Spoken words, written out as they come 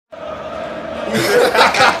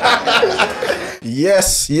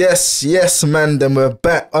Yes, man. Then we're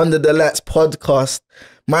back Under the Lights podcast.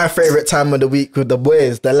 My favourite time of the week with the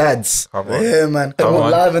boys, the lads. Come on. Yeah, man. Come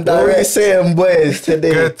on. Live and What are we direct. saying, boys,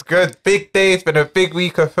 today? Good. Big day. It's been a big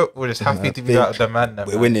week of football. Just happy to be out of the man.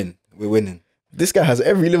 We're winning. This guy has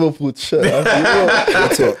every Liverpool shirt.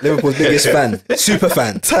 That's what Liverpool's biggest fan, super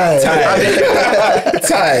fan. Ty.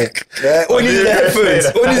 Yeah, all needs the headphones.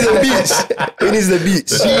 All needs the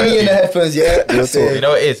beats. Beanie in the headphones, yeah. You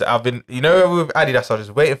know what it is? With Adidas, I was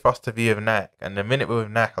just waiting for us to be with Nike. And the minute we're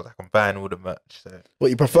with Nike, I was like, I'm buying all the merch. So. What,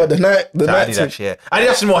 you prefer the night? The night Adidas, yeah.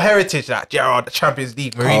 Adidas is more heritage, like Gerrard, the Champions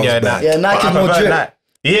League, Mourinho, and that. Yeah, Nike is But I more prefer drip. Nike.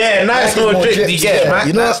 Yeah, Nike's more drip. drip, You get yeah.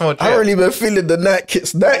 You know, Nike's more I haven't drip. really been feeling the Nike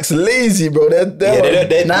kits. Nike's lazy, bro. They're But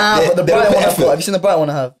the Brighton one I've got. Have you seen the Brighton one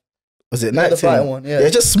I have? Was it The Nike? Brighton one, yeah.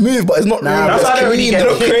 It's just smooth, but it's not Nah, really. That's why I don't really They're get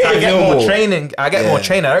not kits. I creative get no more more. training. I don't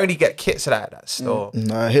really get kits like that still.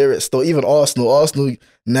 Nah, I hear it still. Even Arsenal,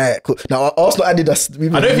 Nike. Now, Arsenal Adidas.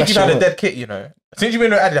 I don't think you've had a dead kit, you know. Since you've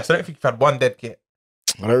been with Adidas, I don't think you've had one dead kit.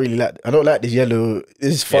 I don't like this yellow.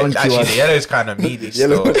 This funky Actually, one. the yellow is kind of meaty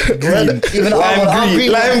Yellow, still. green, Even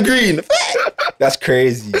lime green. That's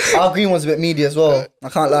crazy. Our green one's a bit meaty as well. I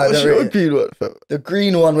can't lie. I What's don't your rate it. green one, fam? The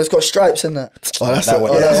green one, it's got stripes in that. Oh, that's That it.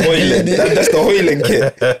 one. Oh, That's that's Hoyland. That's the Hoyland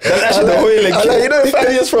kit. That's actually the Hoyland I kit. like, you know, 5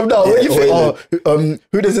 years from now, what do you think?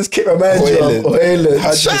 Who does this kit remind you of? Hoyland.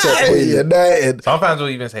 100% Hoyland. United. Some fans will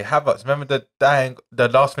even say Havertz. Remember the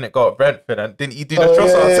last minute goal at Brentford, and didn't he do the Oh,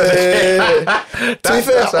 Trossard? yeah. To be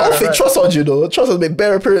fair, I don't think Trossard, you know. Trossard's made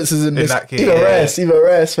bare appearances in this. that kit, Even yeah.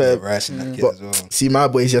 Rice, fam. Rice in that kit But as well. see, my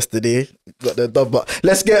boys yesterday got the dub. But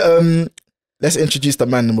let's introduce the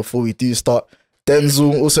man before we do start.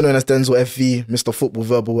 Denzel, also known as Denzel FV, Mr. Football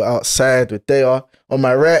Verbal. We're outside with Daya on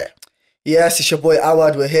my right. Yes, it's your boy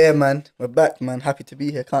Awad. We're here, man. We're back, man. Happy to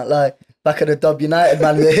be here. Can't lie. Back at the Dub United,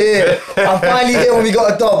 man. We're here. I'm finally here when we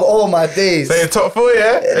got a dub. Oh, my days. So you're top 4,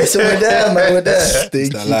 yeah? Listen, we're there, man. We're there.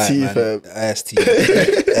 Stinky It's the line, tea, man. fam. The ass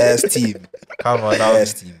team. Come on, now.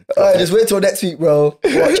 Ass team. All right, just wait till next week, bro.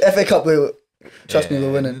 Watch FA Cup. Trust me,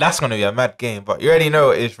 we're winning. That's gonna be a mad game. But you already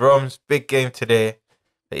know it's Rom's big game today.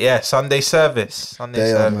 But yeah, Sunday service.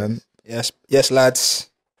 Daya, man. Yes, lads.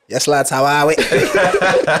 How are we?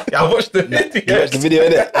 I watched the You video. watched the video,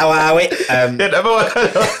 innit? How are we?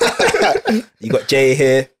 You got Jay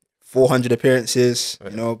here, 400 appearances, you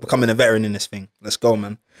know, becoming a veteran in this thing. Let's go,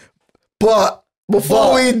 man. But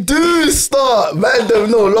before we do start, man, don't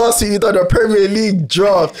know. Last week we done a Premier League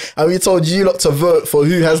draft and we told you lot to vote for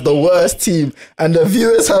who has the worst team. And the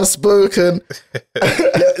viewers have spoken.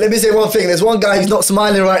 Let me say one thing. There's one guy who's not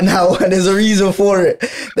smiling right now, and there's a reason for it.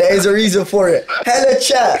 There is a reason for it. Hella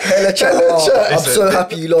chat. Oh, I'm so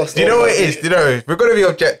happy you lost. Do you know what it is? Do you know, we're gonna be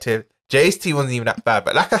objective. Jay's team wasn't even that bad,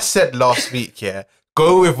 but like I said last week, yeah,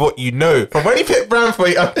 go with what you know. From when he picked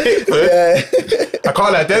Bramford and Pickford, Yeah. I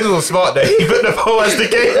can't lie, Denzel was smart there. He put the ball as the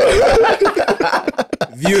game.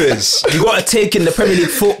 Viewers, you got to take in the Premier League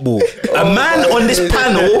football. A man on this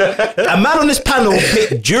panel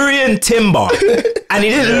picked Jurriën Timber, and he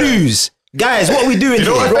didn't lose. Guys, what are we doing You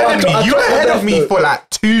know here? what ahead of me? You were ahead of me for like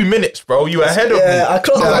 2 minutes, bro. You were ahead of me. I clocked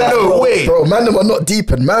was the like, left, no bro. way. Bro, man, them are not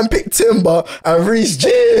deep. And man picked Timber and Reece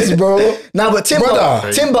James, bro. Nah, but Timber,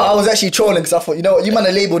 I was actually trolling because I thought, you know what, you man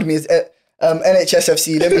have labelled me as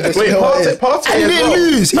NHSFC. Let me just Wait, you know what it Party is. And he as didn't well.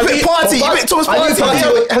 lose. He picked Party. He picked Thomas I knew Party. Party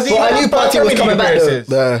was, I knew Party was coming back though.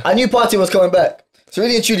 appearances? I knew Party was coming back. So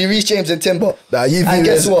really and truly, Reece James and Timber. Nah, you And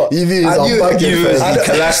guess what? You views I are knew- bugging, you- fam. You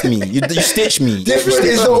collapsed me. You stitched me. Different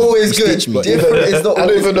is not always You good. stitched me. Different is not I don't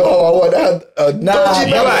always even know how I want to Nah,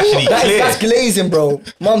 You were actually clear. that's glazing, bro.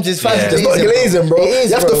 Mums is fans Yeah. It's not glazing, bro. It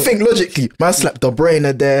is, You have bro. to think logically. Man slapped De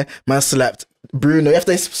Bruyne there. Man slapped Bruno. You have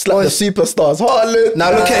to slap the superstars. Haaland.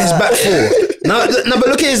 Now look at his back four. No, but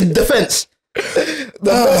look at his defense. The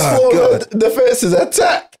best forward defense is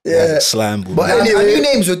attack. Yeah, slam ball. But I anyway, knew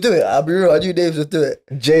names would do it. I'll be real. I knew names would do it.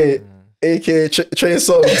 Jay, aka Trey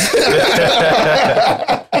Songz.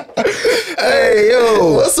 Hey,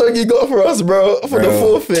 yo, what song you got for us, bro? For the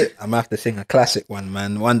forfeit. I'm gonna have to sing a classic one,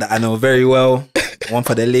 man. One that I know very well. One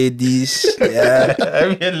for the ladies. Yeah.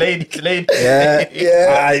 Ladies.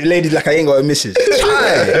 Yeah. Ladies like I ain't got a missus.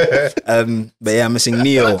 Aye. But yeah, I'm gonna sing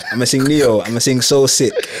Neo. I'm gonna sing So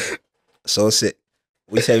Sick. So Sick.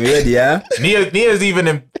 We say we ready, yeah? Neo's even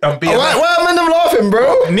in BMF. Why am I laughing,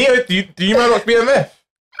 bro? Neo, do you man watch BMF?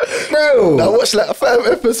 Bro. I watched like 5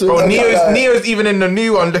 episodes. Bro, I'm like, Neo's even in the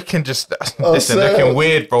new one looking just looking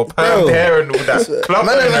weird, bro. Perm hair and all that. Club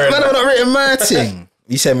Man, hair and I'm that. not written my thing.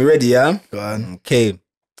 You said me ready, yeah? Go on. Okay.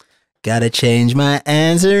 Gotta change my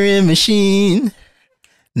answering machine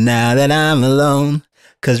now that I'm alone.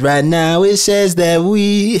 Cause right now it says that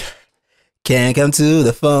we can't come to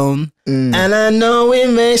the phone. And I know it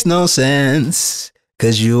makes no sense,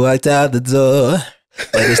 'cause you walked out the door.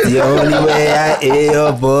 But it's the only way I hear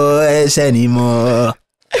your voice anymore.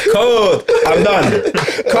 Cold. I'm done.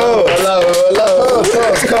 Cold.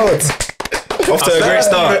 Cold. Off to a great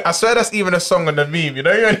start. I swear that's even a song on the meme, you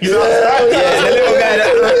know? Yeah, the little guy that...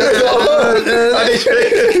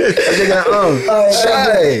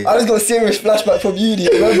 I just got a serious flashback from uni.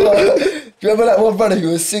 Remember that one brother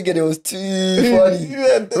who was singing? It was too funny.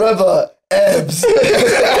 Remember? Ebbs.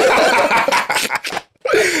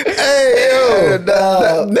 Hey, yo.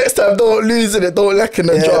 Next time, don't lose it. Don't lack in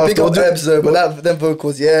the draft. Big up Ebbs though, but them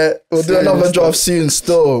vocals, We'll do another draft soon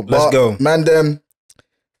still. Let's go. Man,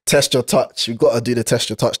 test your touch. You got to do the test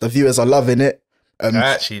your touch. The viewers are loving it. I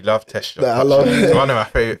actually love test your touch. I love it. It's one of my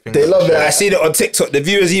favourite things. They love it. I see that on TikTok. The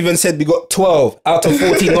viewers even said we got 12 out of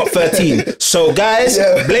 14, not 13. So guys,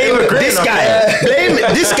 blame this guy. Blame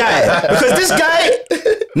this guy. Because this guy,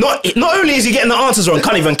 not only is he getting the answers wrong,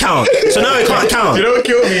 can't even count. So now he can't count. You know what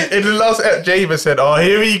killed me? In the last ep, Javen said, "Oh,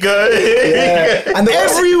 here we go." And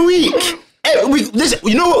every week,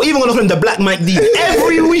 you know what? Even when I call him the Black Mike D,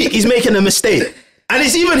 every week he's making a mistake. And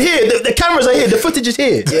it's even here. The cameras are here. The footage is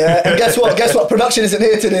here. Yeah, and guess what? Production isn't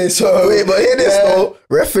here today. So wait, but hear this though.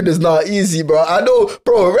 Reffing is not easy, bro. I know,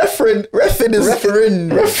 bro. Reffing is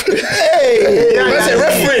referring. Hey, I said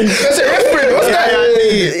referring. What's that?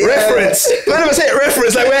 Reference. When I say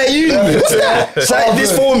reference, like where are you? What's that? It's like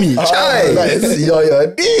this for me. Chai. Let's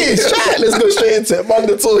go straight into it. Man,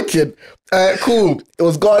 the talking. Cool. It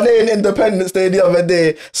was Ghanaian Independence Day the other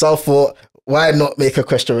day, so I thought, why not make a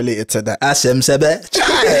question related to that? Asem Sebe.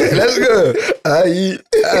 Let's go.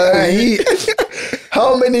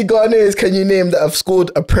 How many Ghanaians can you name that have scored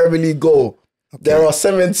a Premier League goal? Okay. There are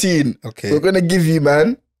 17. Okay. We're going to give you,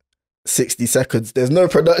 man, 60 seconds. There's no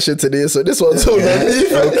production today, so this one's all on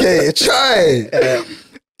me. Okay, try.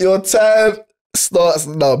 Your time starts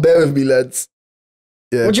now. Bear with me, lads.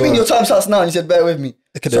 Yeah, what do you mean your time starts now? And you said, bear with me.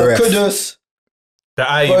 Look at the ref. Kudus. The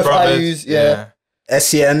Ayu brothers. Ayus, yeah.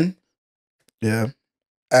 SCN. Yeah.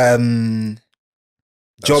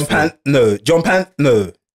 John Pansel.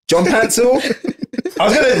 I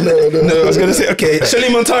was gonna say okay. Shelly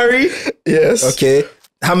Montari. Yes. Okay.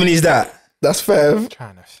 How many is that? That's 5. I'm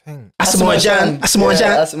trying to think.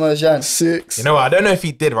 Asamoah 6. You know what? I don't know if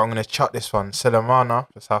he did, but I'm gonna chuck this one. Selemana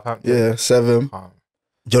for Southampton. Yeah, 7.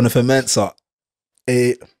 Jonathan Mensah.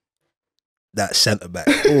 8. That centre back.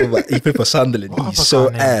 Oh, but he played for Sunderland. He's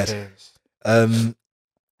so ass.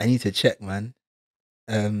 I need to check, man.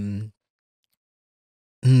 You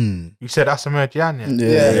said Asamoah Gyan,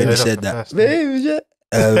 yeah, you said that.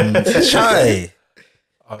 Chai.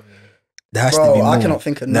 There has to be more. I cannot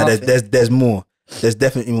think of nothing. There's more. There's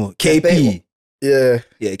definitely more. KP. Yeah.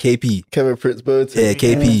 Yeah, KP. Kevin Prince Boateng. Yeah,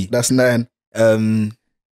 KP. That's 9.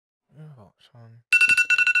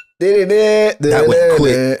 That went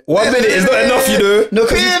quick. 1 minute is not enough, you know. No,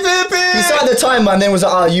 because he started the time, man. Then was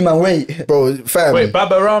like, you man, wait. Bro, fam. Wait,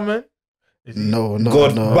 Baba Rahman? No.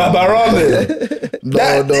 Baba Rahman.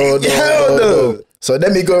 No. So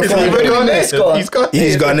let me go from...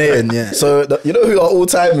 He's Ghanaian, yeah. So, you know who our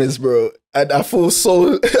all-timers, bro? And I feel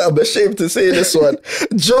so... I'm ashamed to say this one.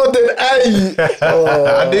 Jordan Ayew.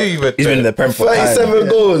 I knew you would. He's been in the Prem for 37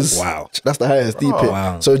 goals. Wow. That's the highest deep hit.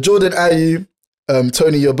 Wow. So Jordan Ayew,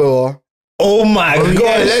 Tony Yeboah. Oh my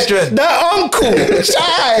god, legend. That uncle.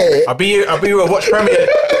 Shy. I'll be watch Premier.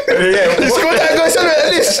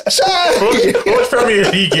 Watch Premier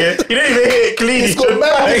League. Yeah, he didn't even hit it clean. He's got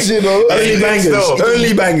bangs, you know. Only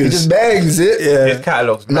bangers. He just bangs it. Yeah. His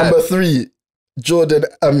catalogue's mad. Number 3, Jordan,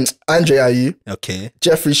 Andre Ayew. Okay.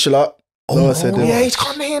 Jeffrey Schlupp. Yeah, he's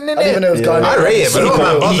Ghanaian, I didn't even know it was Ghanaian. I rate him.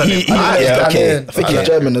 I think he's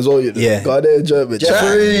German as well. You know? Yeah. Ghanaian German.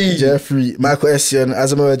 Jeffrey. Michael Essien.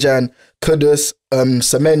 Asamoah Gyan. Kudus.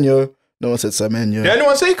 Semenyo. No one said Semenyo. Did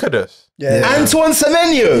anyone say Kudus? Yeah. Antoine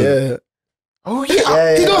Semenyo. Yeah. Oh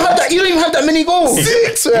yeah. You don't have that. You don't even have that many goals.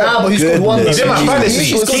 6. Nah, but he scored 1. He's in my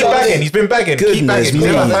fantasy. Keep bagging. He's been bagging. Keep bagging. He's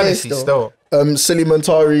in my fantasy still. Silly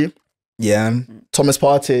Montari. Yeah. Thomas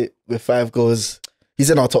Partey with 5 goals. He's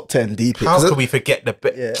in our top 10 deep. How could we forget the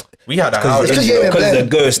bit? Yeah. We had a Because he's a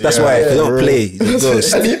ghost. That's why. If he don't play, he's a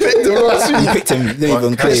ghost. And he picked him last week. He picked him. He didn't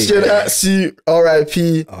even play. Christian Atsu,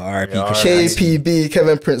 R.I.P. R.I.P. KPB,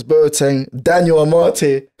 Kevin Prince Boateng, Daniel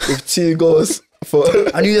Amate with 2 goals. For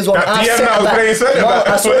I knew there's one. I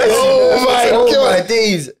swear. Oh my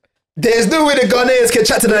days. There's no way the Ghanaians can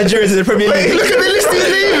chat to Nigerians in the Premier League. Look at the list he's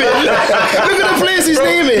naming. Look at the players he's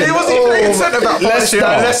naming. He wasn't playing centre back last year.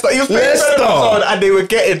 Leicester. He was playing centre back and they were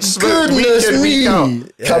getting smoked. Goodness me.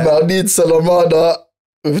 Kamal Need Salamada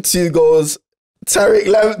with 2 goals. Tariq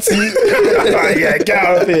Lamptey. Yeah, get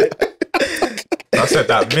out of it. I said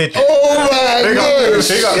that midget. Oh my gosh.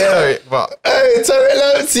 Big up Tariq, but Hey, Tariq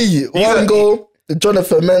Lamptey. One goal.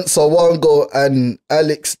 Jonathan Mensah, 1 goal. And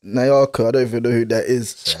Alex Nyarko, I don't even know who that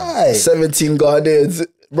is. Chai. 17 Guardians.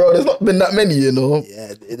 Bro, there's not been that many, you know.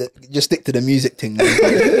 Yeah, just stick to the music thing, man.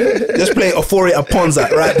 Just play Euphoria Ponza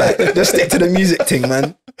right back. Just stick to the music thing,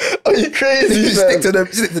 man. Are you crazy? Just stick to the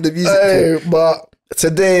music thing. Hey, but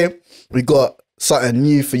today we got something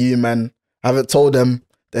new for you, man. I haven't told them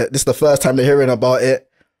that this is the first time they're hearing about it.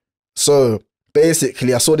 So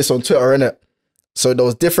basically, I saw this on Twitter, innit? So there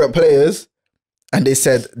was different players, and they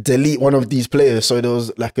said delete one of these players. So there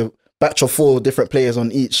was like a batch of 4 different players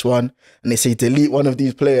on each one, and they say delete one of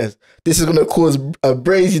these players. This is gonna cause a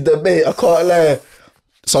brazy debate. I can't lie.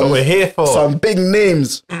 what we're here for. Some big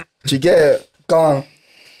names. Do you get it? Go on.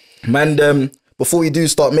 Man, before we do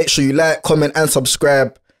start, make sure you like, comment, and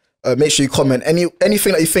subscribe. Make sure you comment anything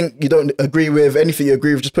that you think you don't agree with, anything you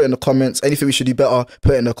agree with, just put it in the comments. Anything we should do better,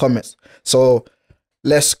 put it in the comments. So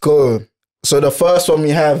let's go. So the first one we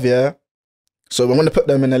have, yeah. So I'm gonna put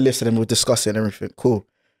them in a list and then we'll discuss it and everything. Cool.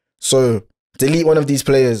 So delete one of these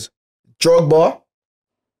players: Drogba,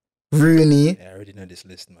 Rooney, Yeah, I already know this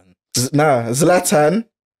list, man. Zlatan,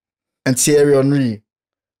 and Thierry Henry.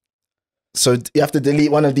 So you have to delete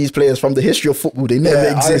one of these players from the history of football. They never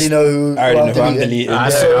I already exist. know who. I already know who I'm deleting. deleting. I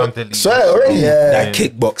know I'm deleting. Swear already. Yeah. That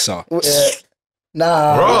kickboxer. Yeah.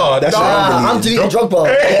 Nah. Bro, That's nah. what I'm deleting Drogba.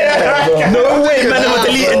 Yeah, bro. No way, man. I'm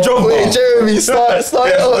deleting Drogba. Wait, Jeremy, start. Let's start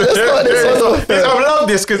this one off. I love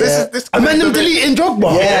this because this. I meant them deleting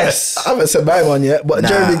Drogba. Yes. I haven't said my one yet, but Nah,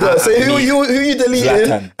 Jeremy, go. Say who you deleting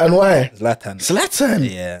Zlatan. and why? Zlatan. Zlatan.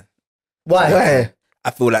 Yeah. Why? Why?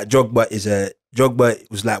 I feel like Drogba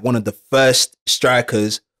was like one of the first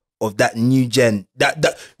strikers of that new gen.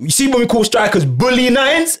 That you see when we call strikers bully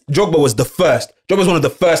nines, Drogba was the first. Drogba was one of the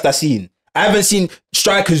first I seen. I haven't seen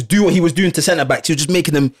strikers do what he was doing to centre backs. He was just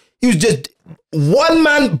making them. He was just one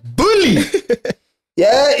man bully.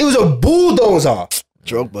 Yeah, he was a bulldozer.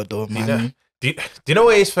 Drogba though, man. You know, do you know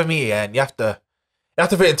what it is for me? Yeah, and you have to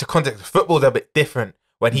put it into context. Football's a bit different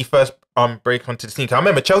when he first break onto the scene. 'Cause I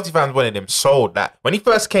remember Chelsea fans wanted him sold. That when he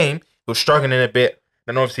first came, he was struggling a bit.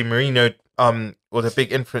 Then obviously Mourinho was a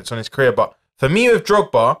big influence on his career. But for me with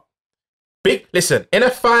Drogba, listen, in a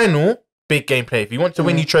final, big game play. If you want to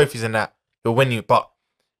win you trophies and that, he'll win you. But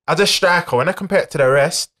as a striker, when I compare it to the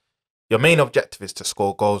rest, your main objective is to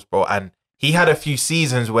score goals, bro. And he had a few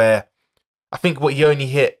seasons where I think what he only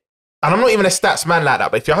hit, and I'm not even a stats man like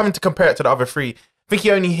that, but if you're having to compare it to the other 3, I think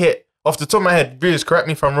he only hit, off the top of my head, viewers, correct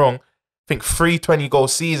me if I'm wrong, I think 3 20-goal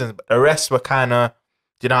seasons, but the rest were kind of,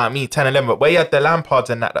 do you know what I mean, 10, 11. But where you had the Lampards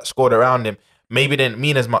and that scored around him, maybe didn't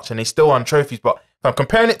mean as much, and they still won trophies. But if I'm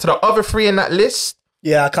comparing it to the other 3 in that list,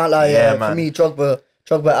 Yeah, I can't lie. Yeah, Yeah, man. for me,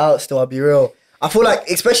 Drogba out still. I'll be real. I feel like,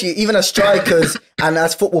 especially even as strikers and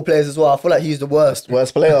as football players as well, I feel like he's the worst.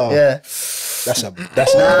 Worst player. Yeah. That's Nah,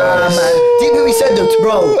 man. Deep what we said though,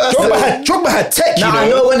 bro. Drogba had tech, you Nah, know. I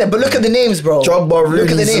know, innit? But look at the names, bro. Drogba, Look at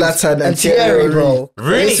Rooney, the names. Zlatan, and Thierry, bro.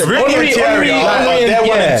 Rooney Listen, and Thierry, they're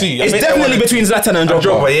 1 and 2. I It's think they're definitely 1 and 2. between Zlatan and Drogba.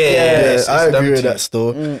 Drogba, yeah. Yeah, I it's them agree with two. that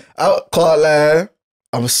still. I can't lie.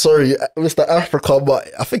 I'm sorry, Mr. Africa, but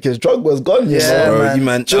I think his Drogba's gone. You Yeah, know? Bro, man. you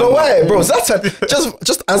man. Do you know why, bro? Zlatan,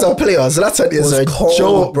 just as a player, Zlatan is a cold,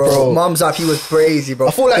 joke, bro. Mum's up, he was crazy, bro.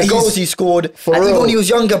 I feel like the goals he's- he scored, for and even real. when he was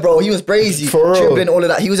younger, bro, he was crazy. For real. Dribbling, all of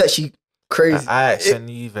that. He was actually crazy. Ajax and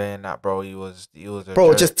Juve and that, bro. He was a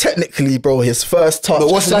Bro, joke. just technically, bro, his first touch. But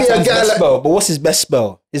what's To be a Zlatan's guy best like- spell? But what's his best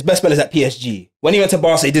spell? His best spell is at PSG. When he went to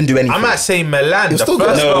Barca, he didn't do anything. I might say Milan. The still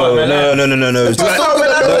first good. spell at Milan. No. First spell at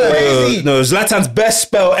Milan was crazy. No, Zlatan's best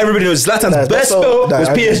spell. Everybody knows Zlatan's Nah, best that's spell all- nah, was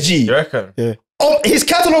I agree. PSG. You reckon? Yeah. Oh, his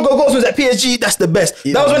catalogue of goals was at PSG. That's the best.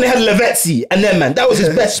 That was when they had Lavezzi and then man, that was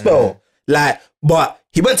his best spell. Like, but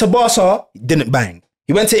he went to Barca, didn't bang.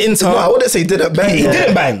 He went to Inter. No, I wouldn't say he didn't bang. He bro.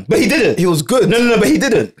 didn't bang, but he didn't. He was good. No, but he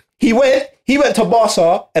didn't. He went to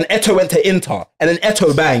Barca and Eto went to Inter and then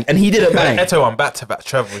Eto banged and he didn't bang. Eto on back-to-back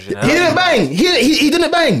trebles, you know. He didn't bang. He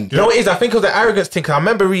didn't bang. You know what it is? I think it was the arrogance thing. 'Cause I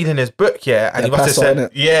remember reading his book, and he must have pass on said,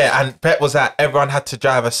 it. and Pep was that everyone had to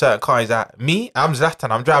drive a certain car. He's like, me, I'm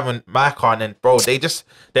Zlatan, I'm driving my car, and then bro, they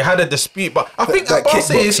had a dispute. But I think that that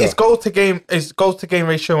Barca his kickboxer. goal to game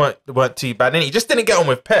ratio weren't too bad. And he just didn't get on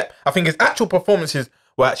with Pep. I think his actual performances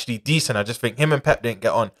were actually decent. I just think him and Pep didn't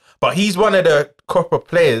get on. But he's one of the crop of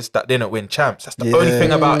players that didn't win champs. That's the only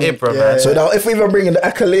thing about Ibra, man. So now, if we even bring in the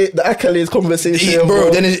accolades conversation,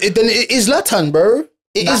 Bro, then it is Zlatan, bro.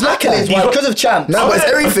 It is like accolades, that. because of champs. No, but it's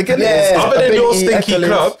everything, isn't it? Yeah. It's Other than your ability, stinky accolades.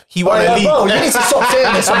 club, he won a league. Bro, you need to stop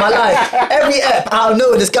saying this on my life. Every ep, I don't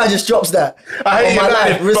know, this guy just drops that. I hate on my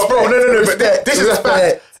life. United, but bro, no. But Respect, this is a respect.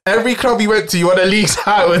 fact. Every club he went to, he won a league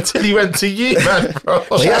title until he went to you, man, bro.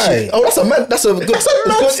 But yeah, actually, that's a man. That's a good.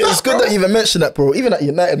 It's good that you even mentioned that, bro. Even at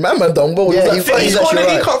United, man done well. Yeah, He's he like, He he's scored actually the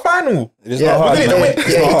League right. Cup final. It's not hard, He man. didn't It's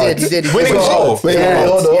Yeah, not he hard. did. He Winning did. goal. Wait, Yeah.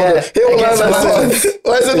 hold on. Yeah. Here we Against go, man. Man. Why is it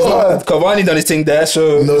It's not not hard? hard. Cavani done his thing there,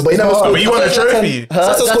 so No, but he never scored. But he won a trophy. That's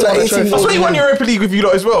That's scored what like the trophy 18 That's why he won goals. Europa League with you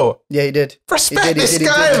lot as well. Yeah, he did. Respect He did, this he did,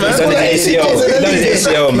 guy, he did. man. he's done his ACL. He's done his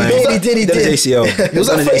ACL, man. He did. He's done his ACL. He was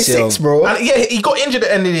at 36, bro. And yeah, he got injured at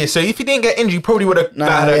the end of the year. So if he didn't get injured, he probably would have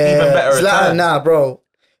had an yeah. even better Zlatan, return. nah, bro.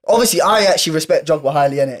 Obviously, I actually respect Drogba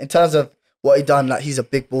highly in terms of what he done. Like, he's a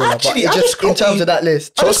big baller. Actually, but I it just in got terms you- of that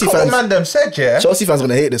list, I just Chelsea got what fans- man them said, yeah. Chelsea fans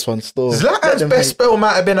gonna hate this one still. Zlatan's them best hate. spell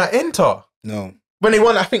might have been at Inter No, when they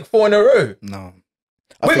won, I think, 4 in a row. no.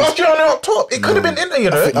 With think- Adriano up top, it could have been Inter, you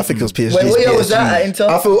know. I think it was PSG. wait, what year was that at Inter?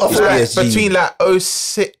 I feel Like, PSG. between like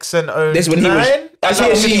 06 and 09. This when he was That's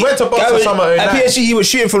when he went to Barca summer At 09. PSG, he was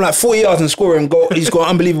shooting from like 40 yards and scoring goal. He scored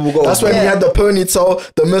unbelievable goals. That's when he Yeah. had the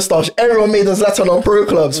ponytail, the moustache. Everyone made us Zlatan on pro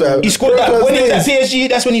clubs, fam. He scored Pro that clubs when he was at days. PSG.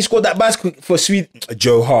 That's when he scored that bicycle for Sweden.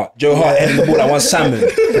 Joe Hart heading the ball like one salmon,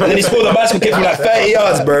 and then he scored the bicycle kick from like 30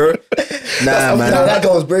 yards, bro. Nah, man. Nah, that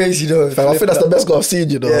goal was brazy, though. Fam, I think that's the best goal I've seen,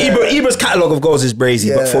 you know. Ibra's catalogue of goals is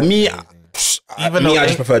brazy, but Yeah. for me, Even though I they-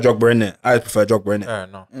 just prefer Drogba in it. I prefer Drogba in it.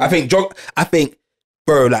 No. I think,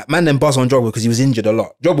 bro, like man, then buzz on Drogba because he was injured a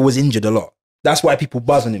lot. Drogba was injured a lot. That's why people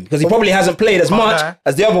buzz on him because he probably hasn't played as much lie.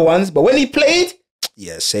 as the other ones. But when he played,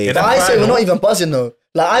 yeah, save. Yeah, But I say we're Final. not even buzzing though.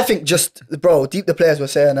 Like, I think just, bro, deep the players were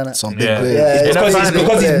saying that. Some big Yeah. players. Yeah, It's In a because,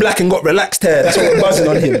 final, he's black and got relaxed hair. That's why we're buzzing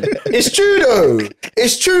on him. It's true though.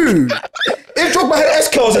 It's true. If Drogba had S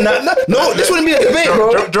curls and that, no, this wouldn't be a debate, bro.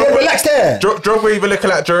 He had relaxed hair. Drogba even looking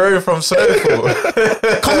like Jerome from Snowfall.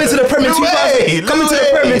 Coming to the Prem in No way, 2000, coming to the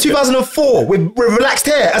no Prem way. in 2004 with relaxed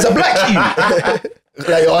hair as a black youth.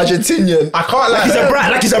 Like you're Argentinian. I can't Like he's a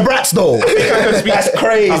brat. Like he's a brat though. That's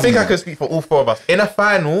crazy. I think I can speak for all 4 of us. In a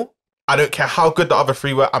final, I don't care how good the other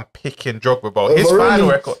 3 were. I'm picking Drogba, bro. His Rooney. final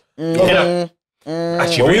record.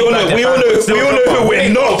 Actually, we all know who we're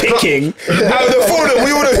not picking. Out of the 4 of them,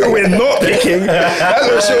 we all know who we're not picking.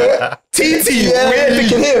 That's for sure. TT, we're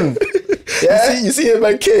picking him. Yeah, you see him,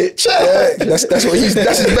 man, Kate. Yeah, that's what he's.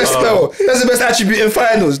 That's his best spell. That's the best attribute in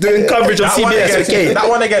finals. Doing coverage on CBS with Kate. That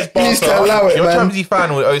one against He needs to Barca. allow it, Your man. Champions League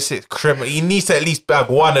final with 06, criminal. He needs to at least bag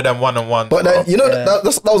one of them 1-on-1. But then, you know, that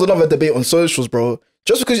was another debate on socials, bro.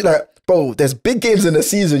 Just because, like, bro, there's big games in the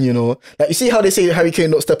season, you know. Like, you see how they say Harry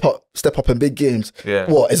Kane don't step up in big games. Yeah.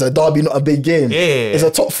 What, is a derby not a big game? Yeah. It's a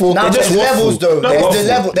top 4 Now game. there's levels though. No, There's waffle. the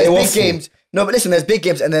level. They There's big waffle. games. No, but listen, there's big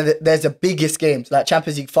games and then there's the biggest games like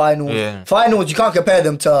Champions League finals. Yeah. Finals, you can't compare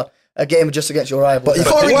them to a game just against your rival. But you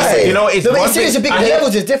can't really Why? say. You know, it's No, but one it's serious. thing- The big I hear-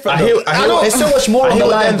 levels is different. I hear- though. I hear what- There's so much more I on hear the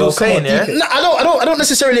what line. bro. Denzel's Come on, saying, yeah? keep it. No, I don't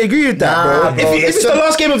necessarily agree with that, Nah, bro. bro. If it's the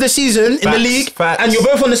last game of the season in the Facts, league facts. and you're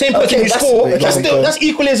both on the same pitch Okay, and you that's- score, okay. that's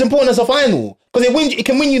equally as important as a final because it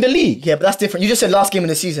can win you the league. Yeah, but that's different. You just said last game in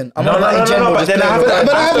the season. I'm No, on about in general. but just then I playing have with to, that.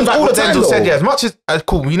 but that happens all the time, Denzel said, though. yeah, as much as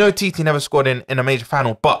cool, we know TT never scored in a major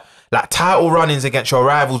final, but like title run-ins against your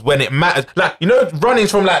rivals when it matters, like, you know, run-ins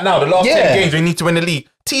from like now the last 10 games we need to win the league.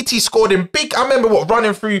 TT scored in big. I remember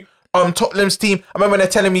running through Tottenham's team. I remember when they're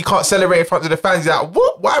telling me you can't celebrate in front of the fans. He's like,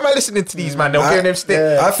 what? Why am I listening to these man? They're giving him stick.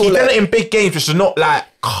 yeah. I feel He done like- it in big games, which is not like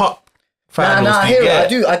cup finals. Nah, I you hear it. get. I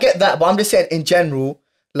do. I get that, but I'm just saying in general,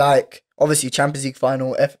 like obviously Champions League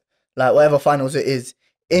final, like whatever finals it is.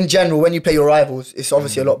 In general, when you play your rivals, it's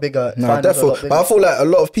obviously a lot bigger. No, Finals are a definitely. lot bigger. But I feel like a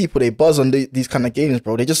lot of people, they buzz on these kind of games,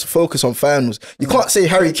 bro. They just focus on finals. You can't say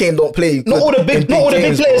Harry Kane don't play. Not all the big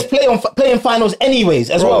games, players bro. play in finals anyways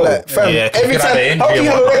as Bro, well. like, fam, Yeah, 'cause every you can have time, an how can injury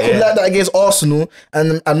you and have a whatnot, record yeah. like that against Arsenal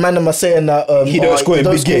and man them are saying that He don't score in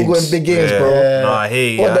big games. in big games, Yeah. bro. No, I hear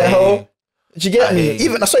you. What I the hear hell? you. Did you get I me? hear you.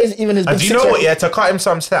 Even I saw even his. And big do you know six- what? Yeah, to cut him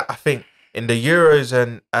some slack, I think in the Euros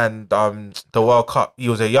and the World Cup, he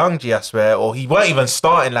was a young G, I swear, or he weren't even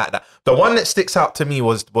starting like that. The one that sticks out to me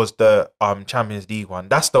was the Champions League one.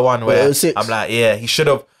 That's the one where 06. I'm like, yeah, he should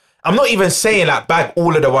have. I'm not even saying like bag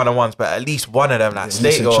all of the 1-on-1s, but at least one of them like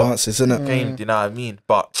stay Decent go chances, isn't it? game. Do you know what I mean?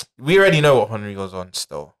 But we already know what Henry goes on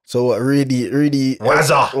still. So what? Really.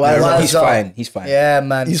 Wazza. Wazza. He's fine. Yeah,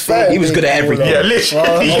 man. He's fine. He was good at everything. Yeah, literally.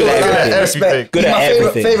 Well, He's well, good at respect. everything. Good He's at my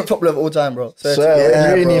everything. favorite footballer of all time, bro. So, Swear,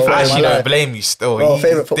 yeah, Rooney bro. fan. I actually My don't life. blame you still. Bro, He's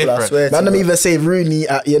favorite footballer, I different. swear. Man, to them you. even say Rooney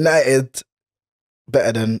at United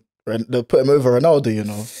better than they put him over Ronaldo. You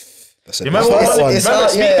know. You remember, It's- what, it's remember hard,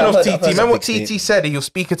 speaking yeah, of I've TT, heard remember what that. TT said? He was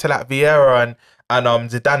speaking to like Vieira and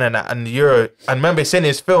Zidane and the Euro. And remember, he's in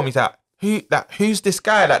his film, he's like, who's this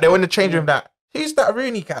guy? Like they were in the change room. Like who's that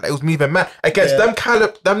Rooney guy that was moving mad against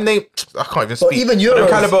them names? I can't even speak. Even Euros, them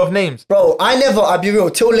caliber of names, bro. I'll be real.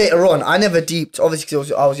 Till later on, I never deeped. Obviously,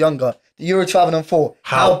 because I was younger. The Euro 2004.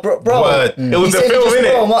 Bro? Word. It was the film,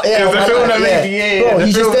 innit? It was the film that made the bro.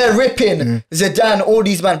 He's just there ripping Zidane, all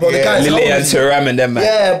these man, bro. The guys, Lilian Thuram and them man.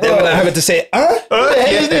 Yeah, bro. They're having to say, huh? What the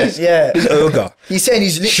hell is this? Yeah, This ogre. he's saying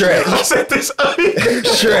he's literally. Shrek. I said this.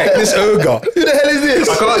 Shrek. This ogre. Who the hell is this?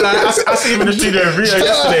 I can't lie. I see him in the studio in Rio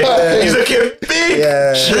yesterday. He's looking big.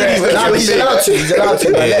 Yeah, Shrek. nah, but he's allowed to. He's allowed to.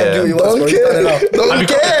 Let him do what he wants. Bro. He's done enough. Don't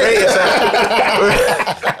care.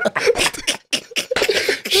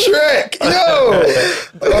 Shrek, yo.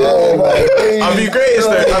 Oh my I'll be greatest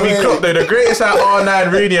though. I'll be Klopp though. The greatest at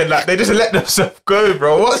R9 Rooney and like they just let themselves go,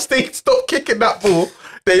 bro. Once they stop kicking that ball,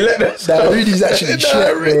 they let themselves. Rudy's actually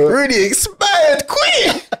Shrek, bro. Rudy expired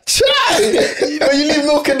quick. Chai, you know you leave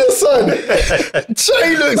milk in the sun.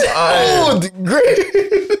 Chai looks old,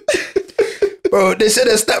 great. Bro, they said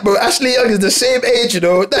a stat, bro. Ashley Young is the same age, you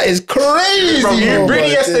know. That is crazy, Bro, bro.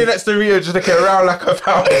 Rooney yesterday next to Rio just looking around like a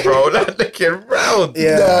fountain, bro. Like looking round.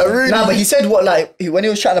 Yeah, Rudy. but he said when he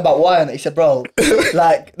was chatting about wine, he said, bro,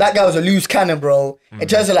 like that guy was a loose cannon, bro. In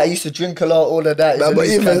terms of like, he used to drink a lot, all of that. Nah, but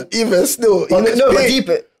even still, But he no, looks but big.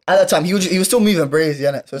 deep at that time, he was still moving brazy,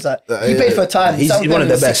 innit? So it's like he paid for time. He's Some one of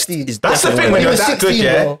the was best. 16. He's That's the definitely thing one when of you're He was that good, 16,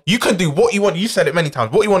 yeah. bro. You can do what you want. You said it many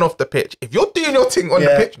times. What you want off the pitch. If you're doing your thing on the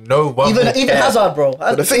Yeah. pitch, no one. Even will care. Hazard, bro.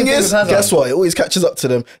 But the thing is, guess what? It always catches up to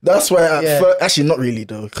them. That's why at first, actually not really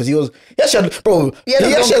though, because he actually had, bro. He had a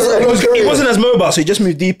actually long has a career. long He career. wasn't as mobile, so he just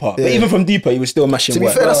moved deeper. But even from deeper, he was still mashing To be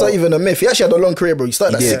work. fair, that's not even a myth. He actually had a long career, bro. He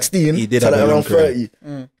started at did. 16, He did to have like a long around career. 30.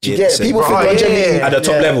 Do you Yeah, get it? same. People think Right, longevity. yeah. At the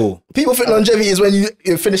top level. People think longevity is when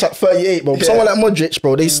you finish at 38, bro. Someone like Modric,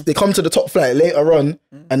 bro, they come to the top flight later on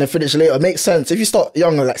and then finish later. It makes sense. If you start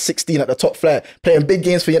younger, like 16 at the top flight, playing big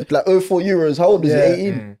games for like 04 Euros, how old is he?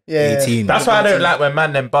 18? Yeah. 18. That's why I don't like when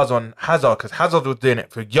man them buzz on Hazard, because Hazard was doing it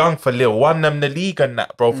for young, for Lille, won them the league and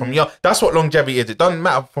that, bro. From young, that's what longevity is. It doesn't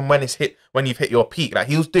matter from when you've hit your peak. Like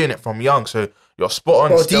he was doing it from young, so you're spot on.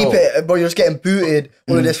 Bro, still. deep it, bro. You're just getting booted.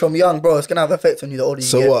 All of this from young, bro. It's gonna have effects on you the older you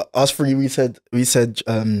So get. what? Us three, we said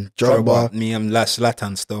Drogba, Me, I'm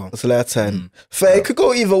Zlatan still. Zlatan. Fair, it could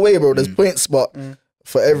go either way, bro. There's points, but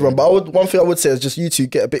for everyone. But one thing I would say is just you two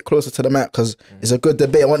get a bit closer to the mic because it's a good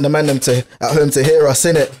debate. I want the man them at home to hear us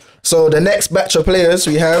in it. So the next batch of players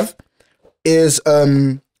we have is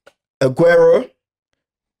Aguero,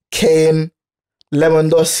 Kane,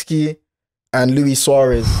 Lewandowski, and Luis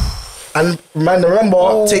Suarez. And man,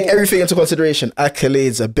 remember, take everything into consideration.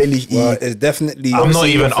 Accolades, ability. Well, it's definitely. I'm not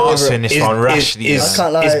even your answering this one rashly. I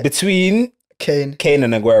can't lie. It's between Kane. Kane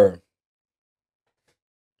and Aguero.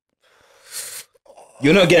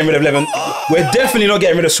 You're not getting rid of We're definitely not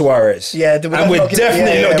getting rid of Suarez. Yeah, and we're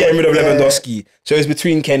definitely not getting rid of Lewandowski. So it's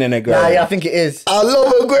between Kane and Aguero. Yeah, I think it is. I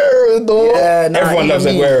love Aguero, though. Yeah, nah, Everyone loves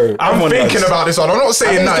even me. Aguero. I'm Everyone thinking loves. about this one. I'm not I think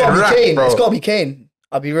saying it's nothing gotta be rap, Kane. bro. It's gotta be Kane.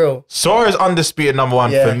 I'll be real. Suarez undisputed number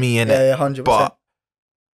one Yeah, for me, innit? yeah, 100%. But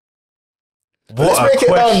Let's what break a it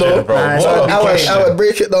down, question, though. bro. Nah, What a I question. would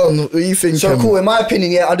break it down. What do you think? So cool. In my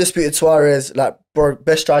opinion, yeah, undisputed Suarez, like bro,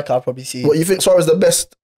 best striker I'll probably see. What you think Suarez the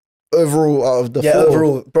best overall out of the Yeah, four?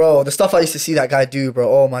 overall, bro. The stuff I used to see that guy do, bro.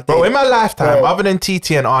 Oh my. Bro, days. in my lifetime, Bro. other than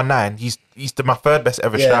TT and R9, he's my third best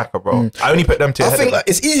ever Yeah. striker, bro. I only put them two I ahead think of like,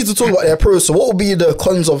 it's easy to talk about their pros. So what would be the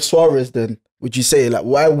cons of Suarez then? Would you say like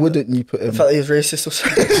why wouldn't you put him? I felt like he was racist or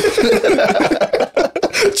something.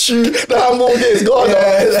 True, the handball is gone.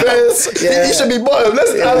 He should be bottom.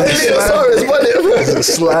 Let's Suarez won it.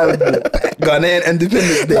 Slam. Ghanaian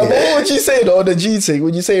Independence Day. Like, what would you say though on the G thing?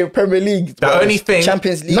 Would you say Premier League? The only thing,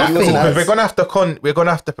 Champions League. Nothing. he wasn't because as- we're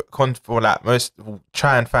gonna have to put con for like most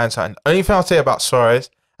try and find something. Only thing I'll say about Suarez,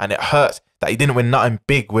 and it hurts that he didn't win nothing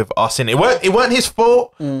big with us in it. It weren't his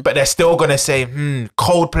fault, but they're still gonna say,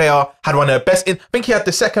 cold player, had one of the best. I think he had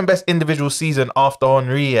the second best individual season after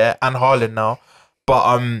Henry, yeah, and Haaland now.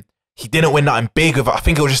 But he didn't win nothing big with it. I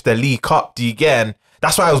think it was just the League Cup. Do you get? And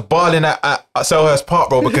that's why I was balling at Selhurst Park,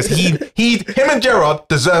 bro, because him and Gerrard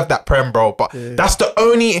deserved that prem, bro. But that's the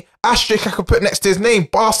only asterisk I could put next to his name.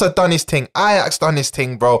 Barca done his thing. Ajax done his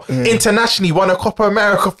thing, bro. Internationally, won a Copa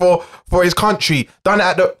America for his country. Done it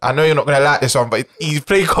at the. I know you're not gonna like this one, but he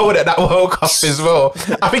played cold at that World Cup as well.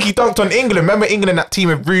 I think he dunked on England. Remember England, that team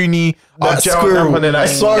with Rooney, That Gerrard, squirrel. and that.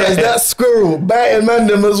 Suarez, that squirrel, batting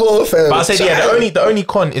Mandem as well, fam. But I said, yeah, the only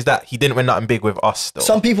con is that he didn't win nothing big with us, though.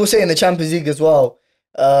 Some people say in the Champions League as well.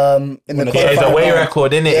 In the Yeah, it's a qualifying away round.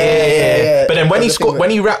 record, innit? Yeah. But then when he That's the scored, thing when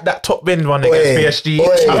he wrapped that top bin one against PSG, Oi.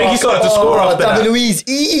 I think he started to score after David that. Luiz,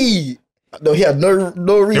 No, he had no reason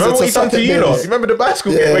You remember to what he done suck to at you, though? Baines. You remember the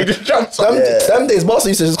bicycle game where he just jumps up? Them days, Barca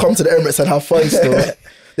used to just come to the Emirates and have fun still.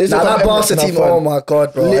 They used to Nah, come that to Barca Emirates and have team, fun. oh my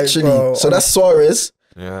God, bro. Literally. Bro, So that's Suarez.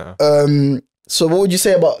 Yeah. So what would you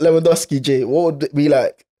say about Lewandowski, Jay? What would it be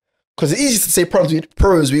like? Because it's easy to say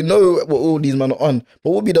pros. We know what all these men are on.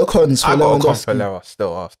 But what would be the cons for I got a con Lewandowski? for Lewa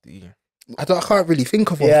still after you. I can't really think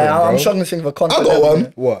of one. for him, Yeah, bro. I'm struggling to think of a content. I got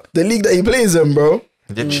one. What? The league that he plays in, bro.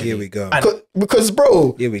 Here we go. Because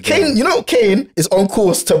bro, Here we go. Kane, you know Kane is on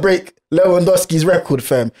course to break Lewandowski's record,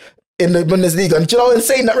 fam, in the Bundesliga. And do you know how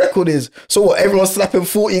insane that record is? So what? Everyone's slapping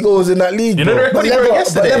 40 goals in that league. You know the bro. record he broke But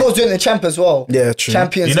yesterday? Level's doing the champ as well. Yeah, true.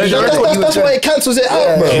 Champions You know League. the record That's why it cancels it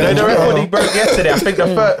out, bro. You know the record he broke yesterday? I think the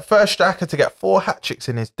Mm. first striker to get 4 hat-tricks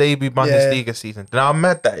in his debut Bundesliga season. Do you know how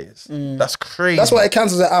mad that is? That's crazy. That's why it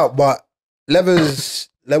cancels it out. But Lever's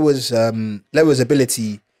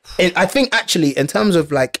ability, I think actually in terms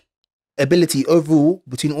of like ability overall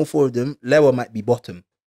between all 4 of them, Lewa might be bottom.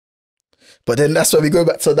 But then that's where we go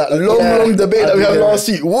back to that long debate that we had last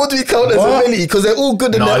week. What do we count as ability? Because they're all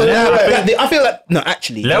good in their own way. I feel like no,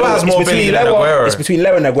 actually, Lewa has more ability than Aguero. It's between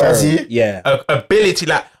Lewa and Aguero. Does he? Yeah. Ability,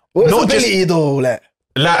 like What's not ability though? Like,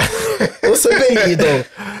 like what's ability though?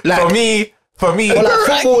 for me, Or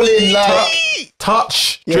like footballing, like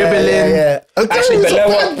touch, yeah, dribbling. yeah. Actually, but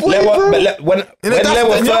when Lewa You know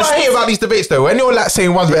what I hate first, about these debates though? When you're like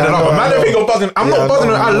saying one's better than I another, know, man, I don't think know. you're buzzing. I'm Yeah, not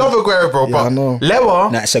buzzing. I I know. love Aguero, bro, Yeah, I know. but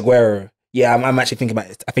Lewa, nah, it's Aguero. Yeah, I'm actually thinking about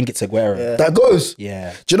it. I think it's Aguero. Yeah. That goes.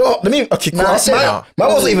 Yeah. Do you know what? Let me. Okay, cool. Nah, I said Mine that.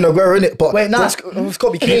 wasn't even Aguero in it, but Wait, nah, it's got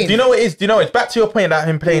to be Kane. do you know what it is? Do you know it's back to your point that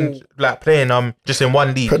him playing just in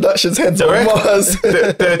one league. production's heads The, on rest, Mars.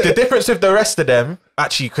 the difference with the rest of them,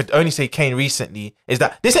 actually, you could only say Kane recently, is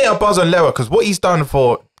that this ain't a buzz on Lewa because what he's done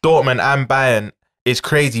for Dortmund and Bayern is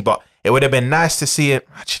crazy, but it would have been nice to see him.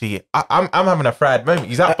 Actually, I'm having a fried moment.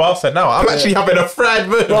 He's at Barca now. I'm actually having a fried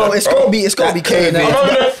moment. Bro, it's got to be Kane. I'm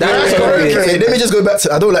having a fried moment. Okay, let me just go back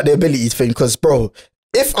to. I don't like the ability thing because, bro,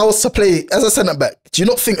 if I was to play as a centre back, do you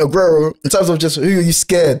not think Aguero, in terms of just who are you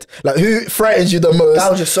scared, like who frightens you the most? That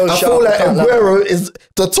was just so I sharp, feel like I can't lie. Aguero is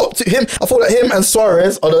the top two. Him, I feel like him and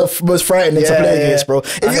Suarez are the most frightening to Yeah, play yeah. against, bro.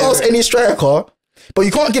 If you ask any striker, but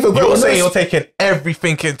you can't give Aguero. You're saying no- you're taking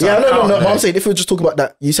everything into yeah, account. no. But there. I'm saying if we just talk about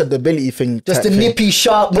that, you said the ability thing, Just type the thing. nippy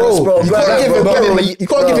sharpness, bro. You can't give him, you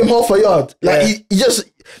can't give him half a yard. Like Yeah.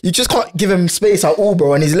 you just can't give him space at all,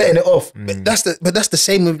 bro, and he's letting it off. That's the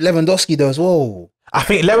same with Lewandowski though as well. I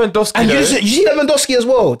think Lewandowski. And though, you see Lewandowski as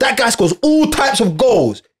well. That guy scores all types of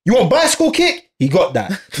goals. You want bicycle kick? He got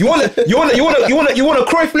that. You want a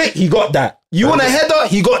Cruyff flick? He got that. You want a header?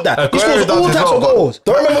 He got that. He Aguero scores all does as types well, of but- goals.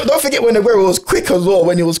 Don't forget when Aguero was quick as well.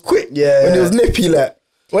 When he was quick, when he was nippy, like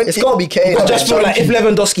when It's got to be Kane. I just feel like if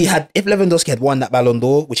Lewandowski had won that Ballon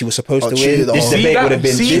d'Or, which he was supposed to true, win, though. this See debate that? would have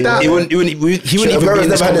been. See that? He wouldn't even Aguero's be in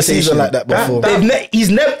this never had a season conversation like that before. He's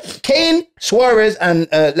never Kane, Suarez, and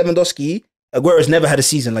Lewandowski. Aguero's never had a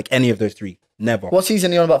season like any of those 3. Never. What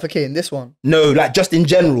season are you on about for Kane? This one. No, like just in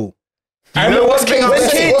general. I remember What's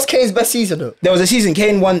Kane's best season though? there was a season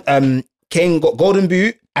Kane won. Kane got Golden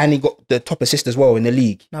Boot and he got the top assist as well in the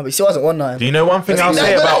league. No, but he still hasn't won that. Do you know one thing I'll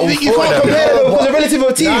say about all You 4 can't of them? compare them because they're relative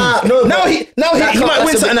of teams. Nah, He might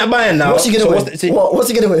win something at Bayern now. What's he gonna So win? What's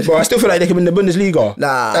he gonna win? Bro, I still feel like they can win the Bundesliga.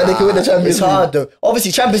 Nah, And they could win the Champions It's League. hard though.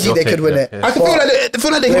 Obviously, Champions League they could win it. Yeah. I can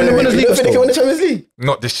feel like they can win the You don't Bundesliga. think they can win the Champions League?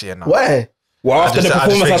 Not this year, no. Why? Well, after the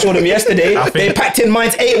performance I saw them yesterday, they packed in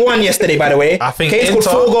Mainz 8-1 yesterday. By the way, I think Kane scored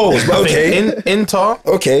Inter, 4 goals. But I think okay, Inter.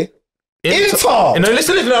 okay. Inter! No,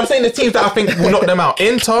 listen, I'm saying the teams that I think will knock them out.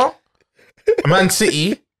 Inter, Man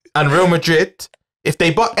City, and Real Madrid. If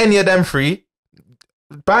they butt any of them 3,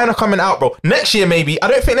 Bayern are coming out, bro. Next year, maybe. I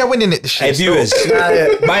don't think they're winning it this year. Hey, viewers,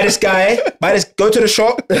 buy this guy. Go to the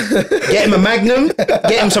shop, get him a Magnum,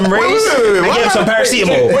 get him some Rays, wait, and why get him some man-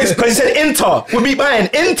 paracetamol. wait. Because he said Inter. We'll be buying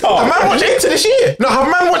Inter. Have man watched Inter this year? No,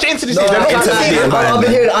 have man watched Inter this year? They're not Inter that beating season. Bayern. I've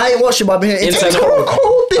been hearing. I ain't watching, but I've been hearing. Inter Inter They're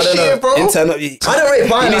cold this year, bro. Inter, I don't rate Bayern.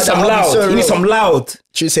 He like needs that, some I'll be loud. so He needs real. some loud.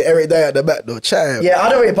 Should we say Eric Dyer at the back though? Child. Yeah, I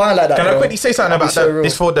don't rate Bayern like that. Can I bro. quickly say something I'll be about so that? real.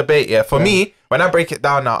 This for debate, yeah. For me, when I break it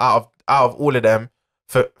down now, out of all of them,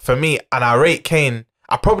 for me, and I rate Kane,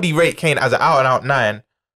 I probably rate Kane as an out and out 9,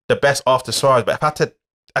 the best after Suarez. But if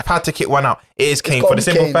I had to kick one out, it is Kane gotta for the be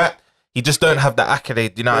simple Kane. fact he just don't have the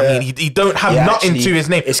accolade. You know what I Yeah. mean? He don't have Yeah, nothing actually, to his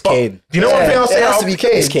name. it's But Kane. Do you know one thing I'll say? It has to be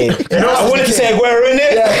Kane. It's Kane. You know, I wanted to say Aguero in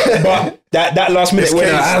it, Yeah. but that last minute It's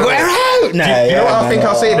winner, Kane, so- Aguero. Nah, you know what I think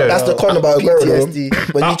I'll say though? That's the con about Aguero PTSD.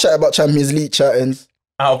 though. When you chat about Champions League chattings,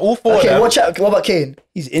 Out of all 4 Okay, of them, what about Kane?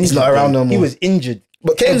 He's injured. not around no He more. was injured.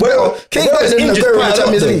 but Kane's Aguero- better. Kane's Aguero's better than injured Aguero in quite the a lot,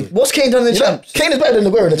 Champions though. League. What's Kane done in the champs? Kane is better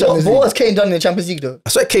than Aguero in the Champions What League. has Kane done in the Champions League though? I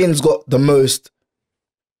swear Kane's got the most.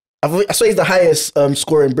 I saw he's the highest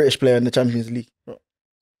scoring British player in the Champions League.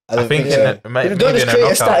 I think Don't just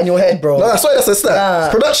create a stat in your head, bro. No, I swear that's a stat. Nah.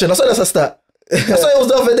 It's production. I swear that's a stat. I saw it was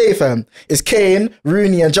the other day, fam. It's Kane,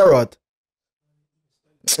 Rooney, and Gerrard.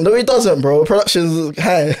 No, he doesn't, bro. Production's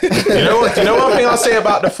high. You know what? You know one thing I'll say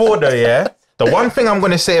about the four though, yeah? The one thing I'm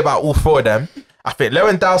going to say about all four of them, I think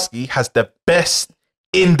Lewandowski has the best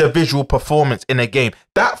individual performance in a game.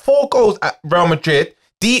 That 4 goals at Real Madrid,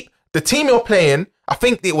 the team you're playing, I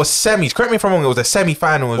think it was semis. Correct me if I'm wrong, it was a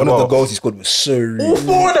semi-final as well. One of the goals he scored was so rude. All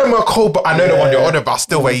 4 of them are cold, but I know the one you're on about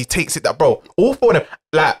still where he takes it that, bro. All 4 of them,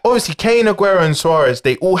 like, obviously Kane, Aguero and Suarez,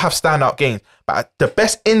 they all have standout games. But the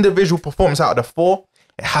best individual performance out of the 4,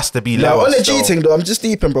 it has to be Lewis. On the G thing though, I'm just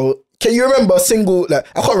deeping, bro. Can you remember a single, like,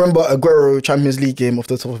 I can't remember a Aguero Champions League game off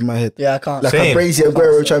the top of my head. Yeah, I can't. Like Same. a crazy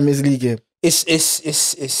Aguero Champions League game. It's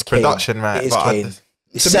Kane. Production, man. It is But Kane.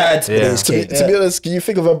 It's sad, but it is Kane. To be honest, can you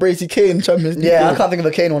think of a Brady Kane Champions League Yeah, I game? can't think of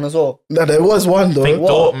a Kane one as well. No, there was one though. I think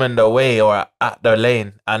Dortmund away or at the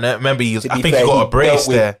lane. And I remember I think he got a brace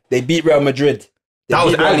there. They beat Real Madrid. That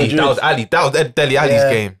was Ali. That was Dele Alli's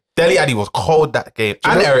game. Dele Alli was cold that game.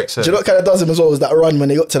 And Ericsson. Do you know what kind of does him as well? Was that run when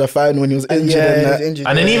they got to the final when he was injured Yeah, and he that. was injured.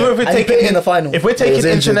 And then even if we're And he played taking in the final. if we're taking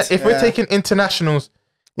injured. we're taking internationals,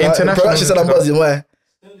 Production said I'm buzzing. Why?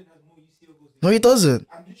 No, he doesn't.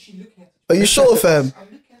 Are you sure, fam?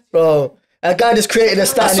 Bro, a guy just created a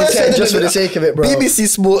stat in his head just for the sake of it, bro. BBC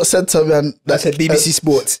Sports Centre, man. That's at BBC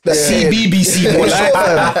Sports. That's CBBC. Are you sure,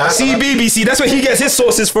 fam? CBBC. That's where he gets his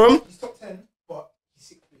sources from.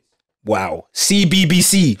 Wow.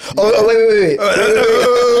 CBBC. Oh, wait.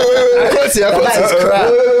 I can't see. That is crap.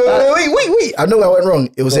 Wait. I know where I went wrong.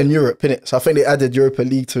 It was in Europe, innit? So I think they added Europa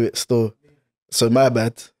League to it still. So my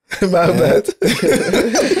bad. Bad.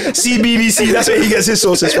 CBBC. That's where he gets his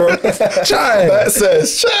sources from. Chai. That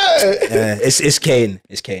says Chai. Yeah, it's Kane.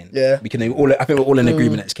 It's Kane. Yeah. We can all. I think we're all in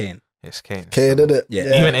agreement. It's Kane. It's Kane. Okay, did it?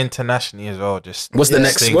 Yeah. Even internationally as well. Just What's the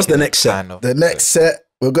next set? The next set,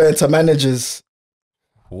 we're going to managers.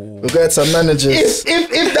 We're going to managers.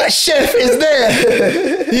 If that chef is there,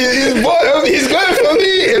 he's going for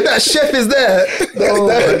me. If that chef is there,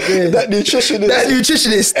 that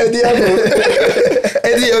nutritionist,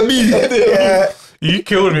 Eddie Amin. Yeah. You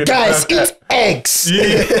killed me. Guys, eat eggs.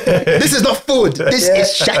 This is not food. This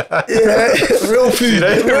is shit. Real food.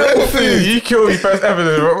 Real food. You killed me first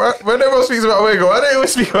evidence. When everyone speaks about Wego, why don't they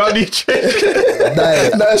always speak about nutrition?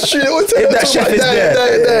 Nah, it's true. If that chef is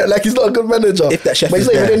there. Like he's not a good manager. If that chef but he's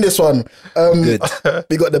is not even there. in this one. Good.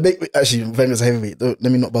 We got the big. Actually, Wenger's a heavyweight. Let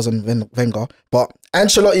me not buzz on Wenger. But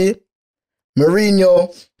Ancelotti,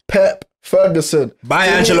 Mourinho, Pep, Ferguson. Bye,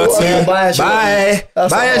 Ancelotti. Yeah, bye, Ancelotti. Bye.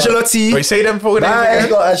 That's Bye, not Ancelotti. Wait, say them 4 names Bye. He's again.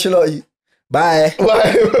 got Ancelotti. Bye.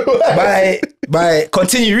 Bye. Bye.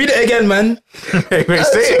 Continue. Read it again, man. Wait,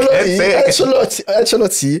 say it again. Say it again.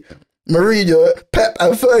 Ancelotti, Mourinho, Pep,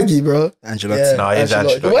 and Fergie, bro. Ancelotti. No, it is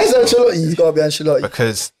Ancelotti. Why is Ancelotti? He's got to be Ancelotti.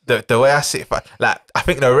 Because the way I see it, like I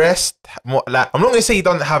think the rest, more, like I'm not gonna say he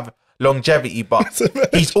doesn't have longevity, but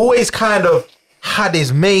he's always kind of had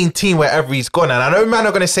his main team wherever he's gone. And I know man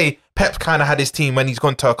are gonna say Pep's kind of had his team when he's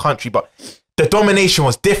gone to a country, but the domination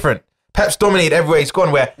was different. Pep's dominated everywhere he's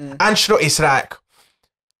gone. Where Ancelotti's like,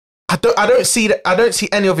 I don't see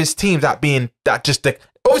any of his teams that being that just the.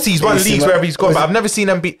 Obviously he's won leagues wherever he's gone, but I've never seen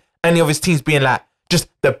them beat any of his teams being like just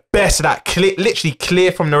the best, like literally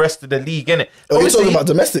clear from the rest of the league, innit? Oh, you're Obviously, talking about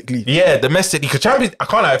domestically. yeah, domestically. Because Champions, I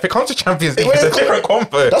can't lie. If it comes to Champions League, it's a different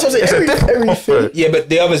comfort. That's what I'm saying, It's a different everything. comfort. Yeah, but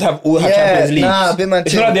the others all have Yeah, Champions League. nah, big man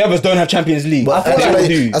It's too. not like the others don't have Champions League. But I feel like they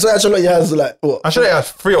do. I swear Ancelotti has like what? I should have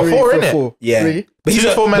 3 or 4, innit? Yeah. Three. But Two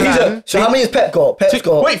for Milan. So how many has Pep got? Pep's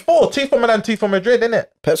got. Wait, 4. 2 for Milan, 2 for Madrid, innit?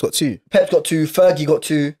 Pep's got 2. Pep's got 2. Fergie got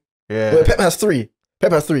 2. Yeah. Wait, Pep has 3.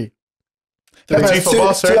 Pep has 3. Two Pep has for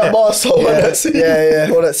Barca, 2 at innit? Barca. one at City. Yeah.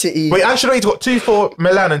 All that City. Wait, Ancelotti's got 2 for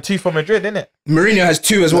Milan and 2 for Madrid, innit? Mourinho has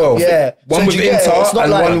 2 as well. Yeah. One So with do you get it? Inter It's not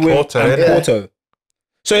and like- one with Porto, and yeah. Porto.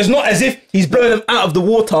 So it's not as if he's blowing them out of the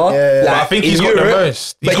water. Yeah. Like But I think in he's got the Europe.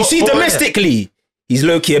 most. He's But you got see, 4, innit? domestically, he's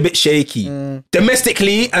low-key a bit shaky.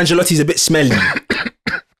 Domestically, Ancelotti's a bit smelly.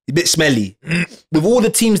 A bit smelly. With all the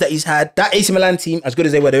teams that he's had, that AC Milan team, as good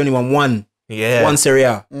as they were, they only won one. Yeah. One Serie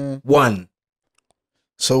A. One.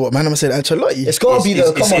 So what, man? I'm saying Ancelotti. It's got to be the.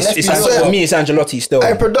 Come on, let's be For real. me, it's Ancelotti still.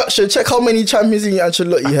 Hey, production, check how many Champions League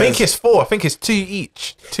Ancelotti has. I think it's 4. I think it's 2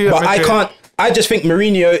 each. 2 at But I Madrid. can't. I just think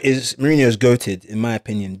Mourinho's goated, in my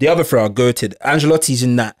opinion. The other 3 are goated. Ancelotti's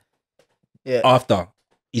in that. Yeah. After.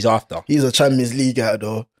 He's after. He's a Champions League guy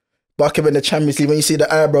though. Back him in the Champions League, when you see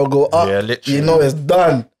the eyebrow go up, Yeah, literally. you know it's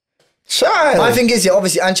done. Child. My thing is, yeah,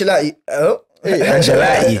 obviously Ancelotti.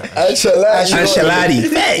 Ancelotti. Ancelotti.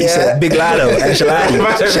 Ancelotti. He said Big Lotto.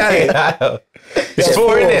 Ancelotti. Shout it. It's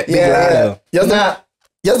 4, innit? Yeah. He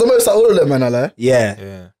has the most out of all of them, man, I lie.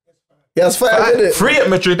 Yeah. He has 5, innit? 3 at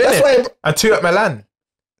Madrid, That's innit? why- And 2 at Milan.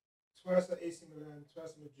 Twice at AC Milan, twice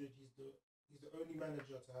at Madrid. He's the only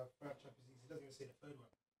manager to have 5 Champions Leagues. He doesn't even say the third one.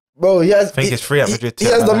 Bro, he has. I think it's 3 at Madrid. He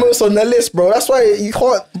has the most on the list, bro. That's why you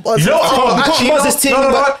can't. You know what? Actually, buzz this team,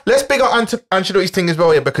 no. Let's big up Ancelotti's thing as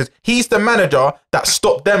well, yeah, because he's the manager that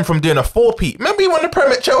stopped them from doing a 4-peat. Remember he won the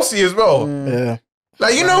Prem at Chelsea as well. Yeah.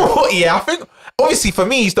 Like, you know what? Yeah, I think obviously for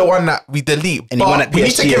me he's the one that we delete. And he won at But we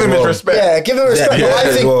need to PSG give as him his well. respect. Yeah, give him respect. Yeah, but I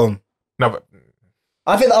as think well. No, but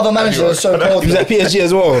I think the other managers are so cold. He was at PSG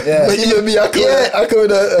as well. Yeah. But even me, I could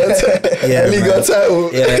win a league man. title.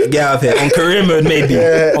 Yeah, get out of here. On career mode, maybe.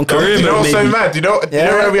 On career you know mode, what's so maybe. mad? You know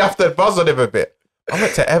where we have to buzz on him a bit? I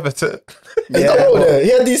went to Everton. He done all there. He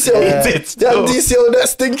had DCL. He did He had still. DCL that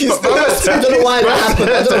stinky stuff. I don't know why that happened.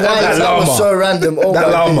 I don't know why that llama. was so random. Oh That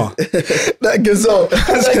my llama. That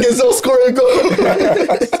Gazelle scoring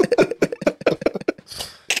goal.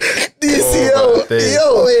 DCL. Oh, days.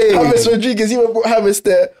 Yo, James Rodriguez, even brought James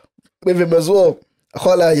there with him as well. I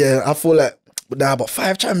can't lie, yeah. I feel like about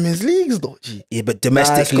 5 Champions Leagues though. Gee. Yeah, but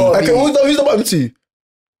domestically. Nah, Okay, who's the bottom 2?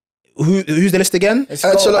 Who's the list again? It's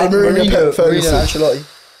got, Ancelotti, Mourinho, Ferguson. Ancelotti.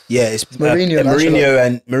 Yeah, it's Mourinho and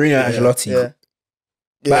Mourinho and Ancelotti. Yeah.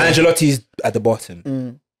 But Ancelotti's at the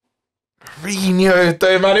bottom. Mourinho,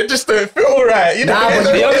 though, man, it just don't feel right. You know, Nah,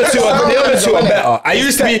 but The other two are better. I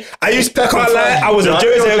can't lie, I was a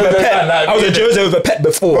Jose over Pep. I was a Jose over Pep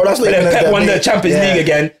before. Bro, that's But not then even Pep that won the big. Champions Yeah. League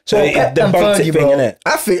again. So Bro, it Pep and debunked Fergie, it bro. thing, innit?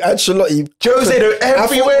 I think Ancelotti. Jose, though,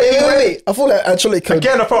 everywhere he went. I feel like Ancelotti could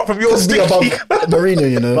Again, apart from your be above sticky.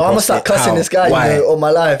 Mourinho, you know. Bro, I'm gonna start cussing How? this guy, Why? you know, all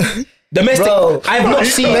my life. Domestic. Bro, I've not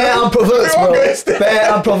seen. Bare unprovoked, bro.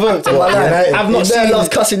 Bare unprovoked all my life. United. I've not seen loves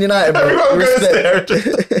cussing United, bro. Everyone goes Respect.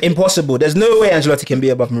 there. Impossible. There's no way Ancelotti can be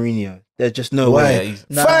above Mourinho. There's just no Why? way.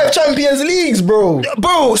 Nah. 5 Champions Leagues, bro.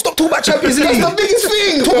 Bro, stop talking about Champions League. That's the biggest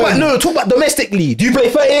thing. Talk about domestically. Do you play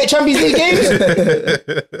 38 Champions League games?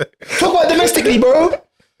 Talk about domestically, bro.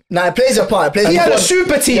 Nah, it plays a part. It plays He had a part.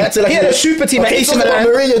 super team. had to, like, He had a super team at Okay, AC talk about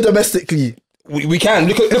Milan. Mourinho domestically. We can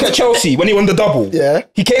look at Chelsea when he won the double. Yeah.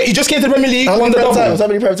 He just came to the Premier League, How won many the Prem double. titles? How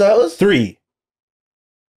many Prem titles? 3.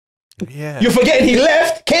 Yeah. You're forgetting he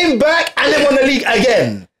left, came back, and then won the league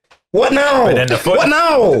again. What now? But then the What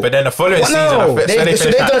now? But then the following What season, now? I think, so they So finished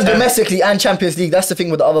they've at done 10th. domestically and Champions League. That's the thing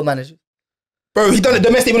with the other managers. Bro, he done it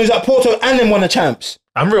domestic when he was at Porto and then won the champs.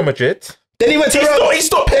 I'm Real Madrid. Then he went to He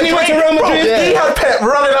stopped Pep. Then he went to playing, Real bro. Madrid. He had Pep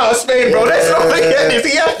running out of Spain, bro. Let's not forget this.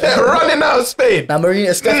 He had Pep running out of Spain. Now,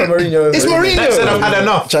 Stefan Mourinho. It's over him. Pep said, I've Mourinho. had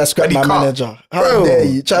enough. Try to scrap And he my can't. manager. How Bro. dare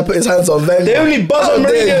you? Try to put his hands on Wenger. They only buzz on How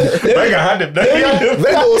dare Mourinho. They Wenger had him. He had him.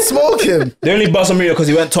 Wenger will smoke him. They only buzz on Mourinho because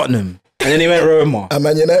he went Tottenham. And then he went Roma. And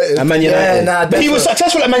Man United. And Man United. Yeah, nah, but he was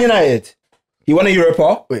successful at Man United. He won a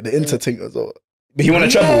Europa, Wait, the Inter thing as well. but he won a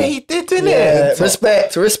treble. Yeah, he did, didn't Yeah, it?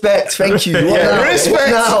 respect. Thank you. What Yeah, now? respect. What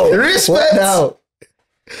now? Respect. What now?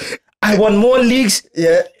 I won more leagues.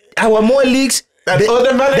 Yeah. I won more leagues And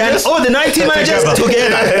other managers. than all the 90 managers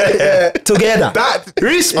together. Together. That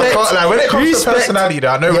Respect. I can't lie. When it comes to Respect. personality, though,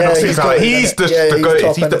 I know we're Yeah, not he's saying got like it, he's the yeah, he's greatest.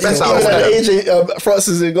 top He's the and- best he's out Even of like them. AJ,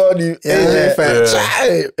 Francis Ngannou, Yeah. AJ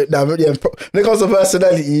fan. Yeah. Nah, but yeah, when it comes to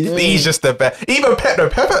personality, He's just the best. Even Pep, though.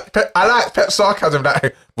 Pep, I like Pep's sarcasm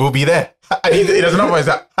that will be there. And he does another one. He's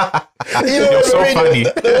like, you're so funny.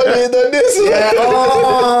 The one he done this. Yeah.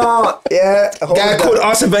 Oh, yeah. Hold Guy that. called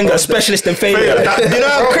Arsene Wenger a specialist in failure. You know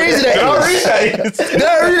how crazy that is? You know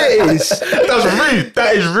how rude that is? That's rude.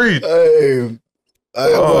 That is rude.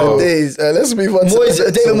 Oh, days. Let's move on.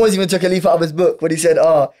 David Moyes even took a leaf out of his book when he said,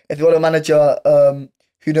 if you want a manager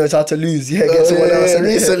who knows how to lose, get someone else.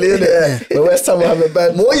 Recently, innit? But West Ham will have a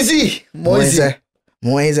bad. Moisey.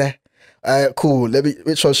 Moise. Alright, cool.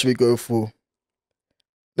 Which one should we go for?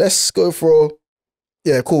 Let's go for.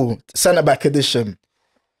 Yeah, cool. Centre back edition.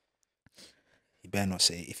 He better not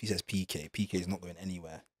say if he says PK is not going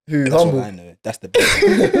anywhere. Who? That's Humble. what I know. That's the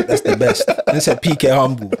best. That's the best. He said PK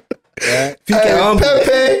humble. Yeah. PK humble.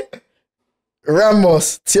 Pepe,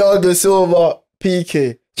 Ramos, Thiago Silva,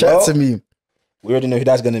 PK. Chat Well, to me. We already know who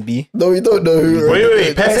that's gonna be. No, we don't know who.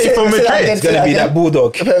 Wait. Pepe Say from that Madrid. again. It's gonna be that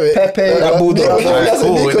bulldog. Pepe. That bulldog. That's a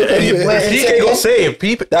Cool. Nico Pepe. PK got saved.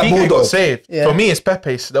 PK bulldog. got saved. Yeah. For me, it's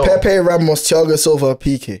Pepe still. Pepe, Ramos, Thiago Silva,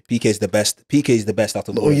 PK. PK is the best. PK is the best out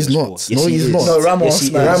of all. No, he's of the not. sport. No, he he's is. not. No, Ramos, Yes,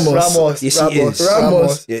 he man. is. Ramos. Yes, he is.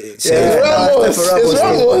 Ramos. Yeah, It's Yeah. Ramos. It's Ramos. It's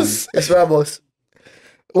Ramos. It's Ramos.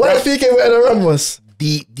 Why the PK better than Ramos?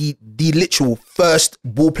 The literal first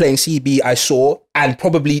ball playing CB I saw, and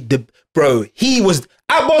probably he was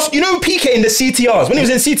Abbas, you know PK in the CTRs. When he was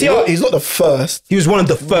in CTR, He's not the first. he was one of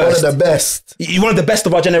the first. One of the best. He's one of the best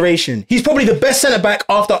of our generation. He's probably the best centre back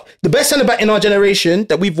in our generation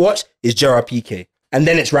that we've watched is Gerard Piqué, and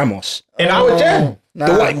then it's Ramos. In our gen.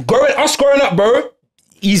 Growing up, bro,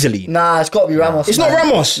 easily. Nah, it's got to be Ramos. It's not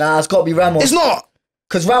Ramos. Nah, it's got to be Ramos. It's not.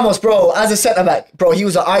 Because Ramos, bro, as a centre back, bro, he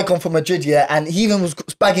was an icon for Madrid, yeah, and he even was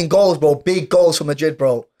bagging goals, bro, big goals for Madrid,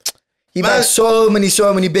 bro. He bagged so many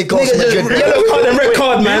big goals for Madrid. Yellow card and red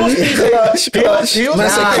card, man. He was his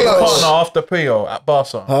partner after Puyol at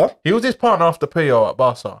Barca. Huh? He was his partner after Puyol at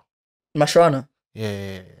Barca. Mascherano.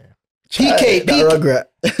 Yeah. PK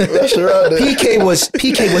was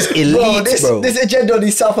elite, bro. This agenda on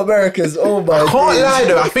these South Americans, oh my I can't lie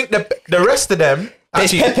though. I think the rest of them.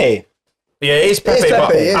 It's Pepe. Yeah, it is Pepe. Pepe,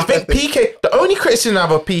 But it is I think Pepe. PK. The only criticism I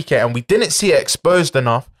have of PK, and we didn't see it exposed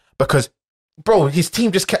enough because, bro, his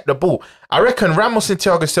team just kept the ball. I reckon Ramos and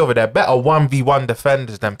Thiago Silva, they're better 1v1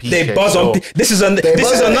 defenders than PK. They buzz on. This is another big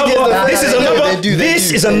Again, I'm not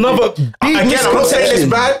saying it's misconception.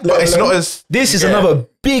 bad, but it's not as. This is another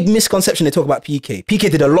big misconception they talk about PK. PK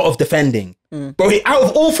did a lot of defending. Bro, out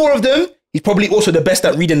of all four of them, he's probably also the best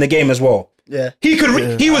at reading the game as well. Yeah. He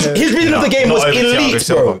could. His reading of the game was Not over elite, Thiago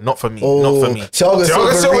Silva. bro. Not for me. Not for me. Thiago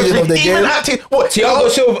Silva's reading of the even game. acting. What? Thiago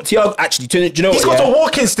Silva. Actually, do you know He's what? got a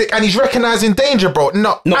walking stick and he's recognising danger, bro.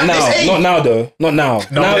 Not now, though. Not now.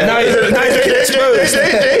 Now he's getting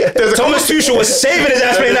exposed. Thomas Tuchel was saving his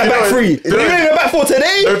ass playing that back three. Did he play the back four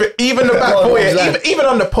today? Even the back four, even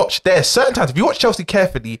on the pitch, there's certain times, if you watch Chelsea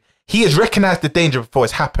carefully, he has recognised the danger before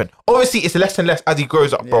it's happened. Obviously, it's less and less as he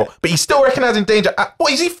grows up, bro. But he's still recognising danger.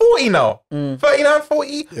 What, is he 40 now? 39,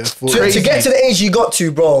 40? Yeah, To get to the age you got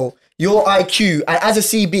to, bro, your IQ, and as a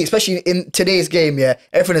CB, especially in today's game, yeah,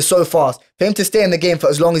 everything is so fast. For him to stay in the game for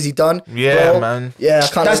as long as he done, Yeah, bro, man. Yeah, I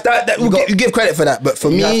can't. You give credit for that, but for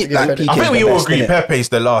have me, to give like, credit. PK I think we is the all best, agree innit? Pepe's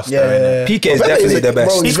the last. Yeah, though, innit? PK is Pepe definitely the best.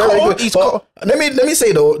 Bro, He's very cold, good. he's But cold. Let me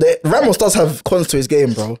say though, that Ramos does have cons to his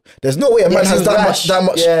game, bro. There's no way a man Yes, has he's that rash.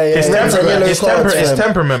 much. Yeah, yeah, His yeah. temperament, his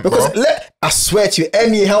temperament, bro. Because I swear to you,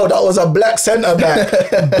 anyhow, that was a black centre back,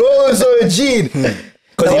 Bozo Jean.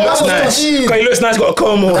 Because he No, looks Ramos nice. does- Because he looks nice, got a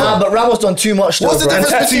comb over. Nah, but Ramos done too much though, What's the bro.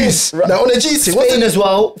 difference tattoos. between now on a G team? Spain as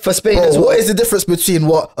well, for Spain as well. What is the difference between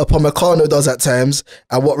what Upamecano does at times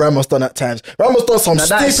and what Ramos done at times? Ramos does some Now,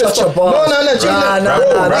 stupid that is such stuff. a bar. No,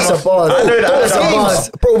 Nah, that's a bar. I know that. Those That's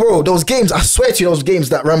a games, bro, those games. I swear to you, those games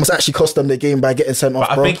that Ramos actually cost them the game by getting sent off.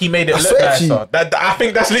 But I bro. think he made it I look swear to you. nicer. I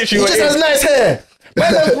think that's literally He what just it has is. nice hair.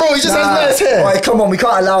 Man, bro, he just has nice hair. Alright, come on, we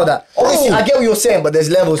can't allow that. Obviously, Bro. I get what you're saying, but there's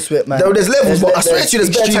levels to it, man. There's levels, but I swear to you, there's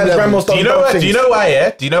better extreme times levels. Ramos done Do you know dumb what? things. Do you know why?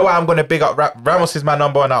 Yeah. Do you know why I'm gonna big up Ramos? Is my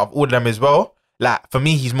number one out of all of them as well. Like for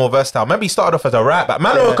me, he's more versatile. Maybe he started off as a right back.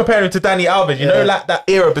 Man, I was comparing him to Danny Alves. You know, like that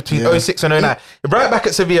era between 06 and 09. Right back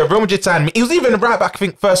at Sevilla, Real Madrid signed me. He was even a right back. I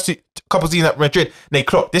think first couple seasons at Madrid. And they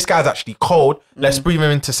clocked. This guy's actually cold. Let's bring him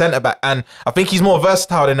into centre back. And I think he's more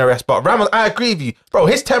versatile than the rest. But Ramos, I agree with you, bro.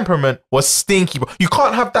 His temperament was stinky, bro. You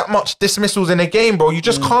can't have that much dismissals in a game, bro. You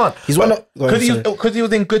just can't. He's one of Because he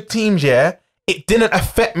was in good teams, yeah. It didn't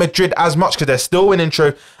affect Madrid as much because they're still winning.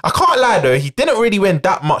 True, I can't lie though. He didn't really win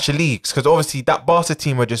that much leagues because obviously that Barca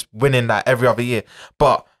team were just winning that every other year.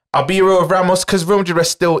 But I'll be real with Ramos because Real Madrid are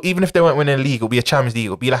still, even if they weren't winning a league, it'll be a Champions League.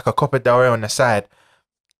 It'll be like a Copa del Rey on the side.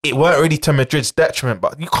 It weren't really to Madrid's detriment,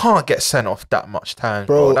 but you can't get sent off that much time,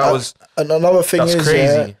 bro. That was another thing. that's Is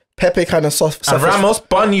crazy. Pepe kind of suffers. And Ramos,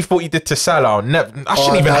 bun you thought you did to Salah. I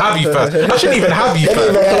shouldn't even have you first. I shouldn't even have you Let me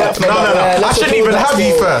first. even clap for No. that. I shouldn't even have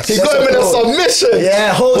you first. He got him in a submission.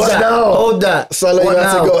 Yeah, hold What that. now? Hold that. Salah, you What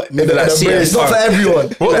had to now? go in the like brace. It's not for everyone.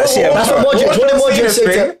 That's what That's what Modric. What did Modric say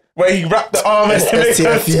to? Where he wrapped the arm and STFU.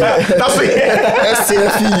 STFU.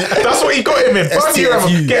 That's what he got him in. Fuck you,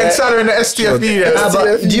 Ramos. Getting Salah in the STFU. Nah,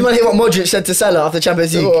 but do you want to hear what Modric said to Salah after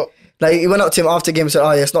Champions League? What? Like he went up to him after game and said,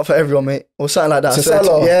 "Oh yeah, it's not for everyone, mate," or something like that. To I swear to-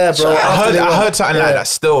 Salah? Yeah, bro. I heard something like that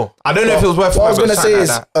still. I don't know if it was worth What I was going gonna to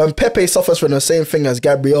say is Pepe suffers from the same thing as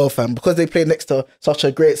Gabriel, fam, because they play next to such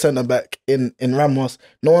a great centre back in Ramos.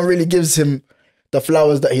 No one really gives him the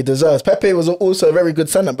flowers that he deserves. Pepe was also a very good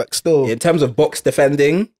centre back still. In terms of box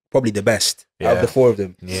defending, probably the best out of the four of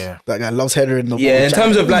them. Yeah. That guy loves headering the ball. Yeah, in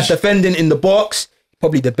terms of like defending in the box,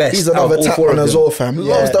 probably the best. He's out of another all tap four on of as them. well, fam.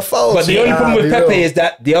 Loves the fouls. But the only problem with be Pepe real. is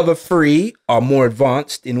that the other three are more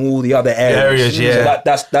advanced in all the other areas. Yeah. So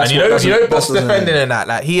that's And you know, what box doesn't- defending and that,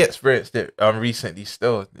 like he experienced it recently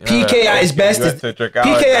still. You know, PK at his best is PK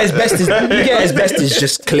at his best is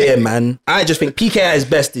just clear, man. I just think PK at his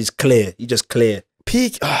best is clear. He just clear.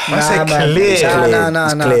 Peak. I said clear. Nah.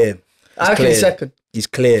 It's clear. I reckon clear. second. He's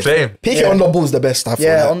clear. Same. PK on the ball is the best. I feel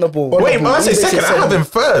Yeah, like. on the ball. Wait, the man, I ball. say Even second. if I have it's him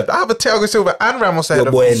third. I have a Thiago Silva and Ramos ahead You're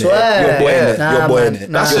of boy him. in it. Swear. You're boy in it. Nah, You're boy in man. it.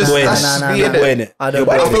 Nah, That's You're just boy in that's it. just nah, me, nah. innit? Boy in it. I don't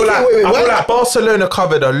I believe feel it. like wait, I feel what? like Barcelona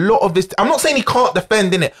covered a lot of this. I'm not saying he can't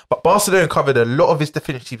defend in it, but Barcelona covered a lot of his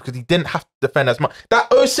deficiencies because he didn't have to defend as much. That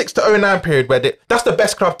 06 to 09 period where that's the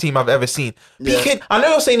best club team I've ever seen. PK, I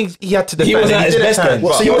know you're saying he had to defend. He wasn't and at his didn't best defend, then.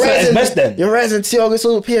 but- So he wasn't at his best then. You're rising Thiago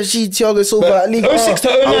Silva, PSG, Thiago Silva, But League 06 to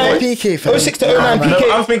 09, PK, fam. 06 to 09 No,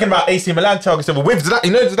 PK. I'm thinking about AC Milan, Thiago Silva. With Zlatan,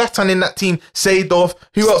 you know Zlatan in that team, Seedorf.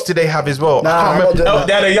 Who else did they have as well? Nah, I I'm not can't doing remember. that.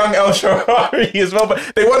 They had a young El Shaarawy as well,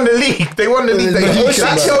 but they won the league. They won the league.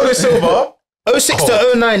 That Thiago Silva. 06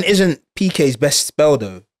 to 09 isn't PK's best spell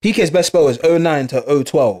though. PK's best spell is 09 to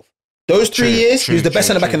 012. Those 3 years, he was the best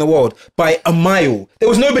centre back in the world by a mile. There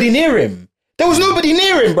was nobody near him. There was nobody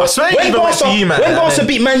near him, bro. I swear he When even went to you, man, when and Barca then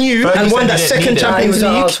beat Man U Fergie and won said that he didn't second need it. Nah, he Champions was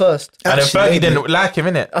at League, ours first. And then Actually, Fergie maybe. didn't like him,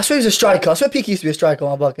 innit? I swear he was a striker. I swear PK used to be a striker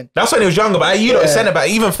on my bucking. That's when he was younger, but you lot centre back.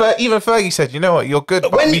 Even Fergie said, you know what, you're good.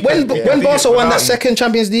 but when we when can- when we Barca can won without that you. second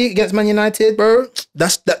Champions League against Man United, bro,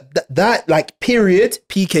 that's that like period.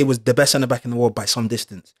 PK was the best centre back in the world by some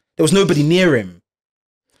distance. There was nobody near him.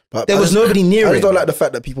 But There I was just- nobody near I just him. don't like the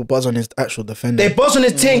fact that people buzz on his actual defender. They buzz on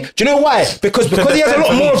his thing. Do you know why? Because he has a Defend lot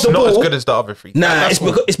for me, more of it's the not as ball. good as the other three. Nah, That's it's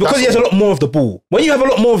all. because he has a lot more of the ball. When you have a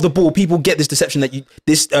lot more of the ball, people get this perception that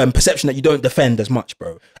you don't defend as much,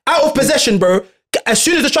 bro. Out of possession, bro. As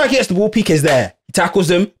soon as the striker gets the ball, PK's there. He tackles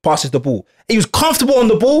them, passes the ball. He was comfortable on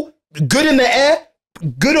the ball, good in the air.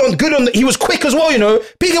 Good on. He was quick as well, you know.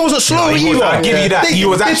 PK wasn't slow No, he was- either. I'll give you that. They, He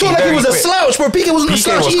was they actually thought like he very was a quick. slouch, bro. PK wasn't a PK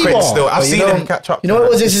slouch was either. quick still. I've But you seen know- him catch up. You know what it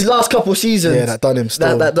was? It's his last couple seasons. Yeah, that done him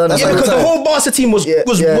still. That done him. Yeah, because the whole Barca team was Yeah,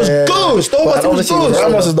 good. yeah. The whole Barca team was obviously he was good.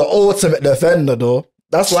 Ramos is the ultimate defender, though.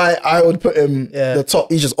 That's why I would put him Yeah. the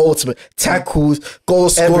top. He's just ultimate tackles, goal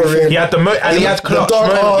Everything. scoring. He had the and he had The clutch. dark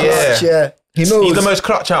man. arts, Yeah. Yeah. He knows. He's the most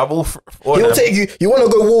clutch out of all. All He'll of them. take you. You want to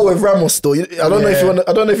go war with Ramos still? I don't know if you want.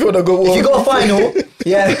 I don't know if you want to go war. If you got a final,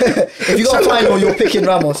 yeah. If you got a final, you're picking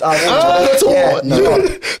Ramos. I don't go to Yeah, war. no. Do you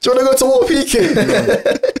want to go to war,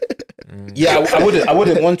 PK? Yeah, I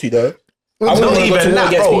wouldn't want to though. I Not wouldn't wanna go to even war that,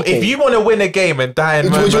 against bro. PK. If you want to win a game and die in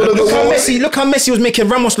Would you moment, wanna go Look how Messi was making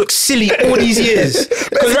Ramos look silly all these years.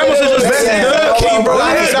 Because Ramos was just Messi, lurking, bro.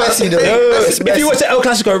 Like, Like, it's Messi, though. that's- It's If you Messi. went to El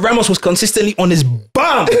Clasico, Ramos was consistently on his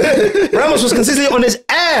bum. Ramos was consistently on his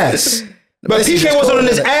ass. But Messi PK was wasn't on cold,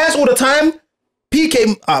 his innit? ass all the time. PK,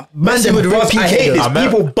 man, Messi would rip I PK hate though. this. I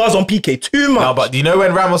remember- People buzz on PK too much. No, but do you know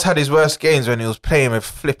when Ramos had his worst games when he was playing with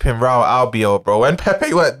flipping Raul Albiol, bro? When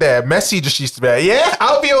Pepe weren't there, Messi just used to be like, yeah,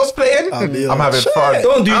 Albiol's playing. Albiol. I'm having fun.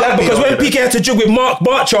 Don't do that because when PK had to jug with Mark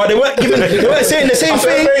Bartra, they weren't saying the same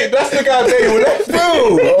thing. That's the guy Bale left.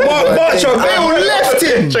 Bro, Mark Bartra, Bale left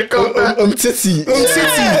him. Check out that. Titty.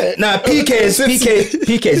 Nah,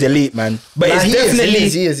 PK is elite, man. But Nah, it's he is, definitely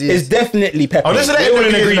he is. it's definitely Pepe. I'm just We're letting all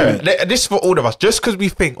in you know, agreement. this is for all of us. Just because we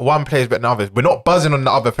think one player is better than others, we're not buzzing on the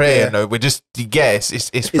other player. Yeah. No, we're just it's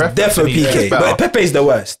It's preference definitely and he's PK, but better. Pepe's the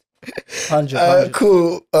worst. 100.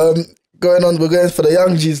 Cool. Going on. We're going for the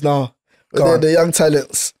young G's now. Go We're on. the young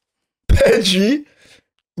talents. Pedri,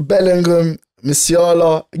 Bellingham,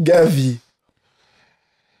 Musiala, Gavi.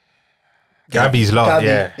 Gabby's last. Gavi.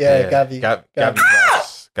 Yeah, Yeah, Gavi. Gabby's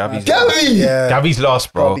last. Gabby's last. Gavi. Yeah. Gabby's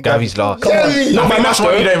last, bro. Probably Gavi. Gabby's last. Come on. Gavi. No, by that's much,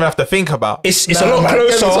 what though. you don't even have to think about. It's a Nah, lot man,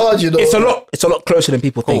 closer. Gavi's hard, you know. It's a lot closer than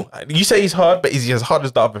people think. You say he's hard, but is he as hard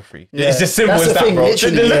as the other three? Yeah. It's as simple That's as the that, thing, bro.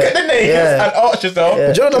 literally, Look yeah. at the names Yeah. and arch yourself.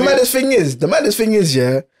 Yeah. Do you know the maddest thing is? The maddest thing is,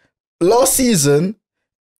 yeah. Last season,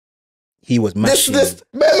 He was this mashing.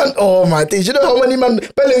 man. Oh my days! You know how many man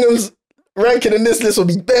Bellingham's ranking in this list will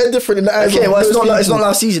be very different in the eyes. Okay, of well, it's most not people.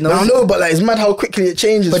 last season. No, I know, but like it's mad how quickly it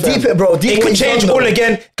changes. But fam. deep it, bro. Deep It what could he's change done, all though.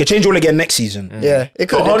 again. Could change all again next season. Yeah, it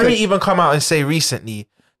could. But it Henry could. even come out and say recently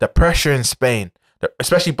the pressure in Spain,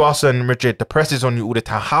 especially Barcelona and Madrid, the press is on you all the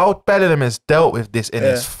time. How Bellingham has dealt with this in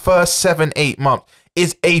his first 7-8 months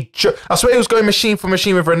is a joke. I swear he was going machine for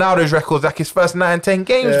machine with Ronaldo's records, like his first 9-10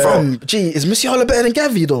 games, bro. Gee, is Musiala better than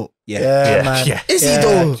Gavi though? Yeah, man. yeah. Is he Yeah,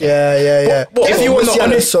 though? yeah. If you want the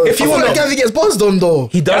honest, if I you feel want like the, Gavi gets buzzed on though.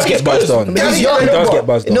 he does get buzzed on. He He's young, does no, get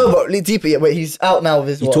buzzed on. No, but deeper. Yeah, wait, he's out now with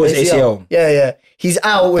his. tore his ACL. Yeah. He's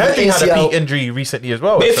out with Pedri his had a ACL. peak injury recently as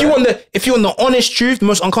well. But if so- you want the honest truth, the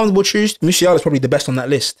most uncomfortable truth, Musiala is probably the best on that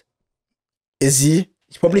list. Is he?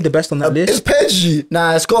 He's probably the best on that It's list. Pedri.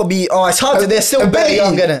 Nah, it's got to be. Oh, it's hard to. They're still very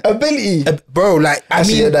young, innit? Ability. Bro, like I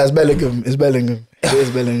Actually, mean, yeah, that's Bellingham. It's Bellingham. It is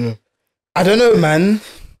Bellingham. I don't know, man.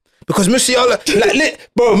 Because Musiala,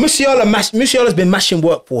 Musiala's been mashing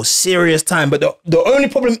work for a serious time. But the only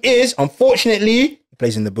problem is, unfortunately, he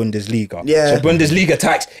plays in the Bundesliga. Yeah. So Bundesliga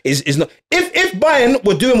tax is not. If Bayern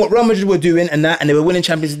were doing what Real Madrid were doing and they were winning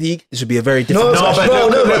Champions League, this would be a very different.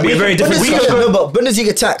 It'd be a very different. But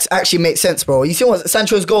Bundesliga tax actually makes sense, bro. You see what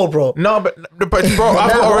Sancho's goal, bro? No, but bro,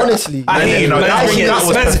 honestly, I hear you know.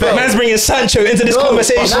 Man's bringing Sancho into this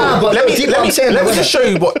conversation. Let me just show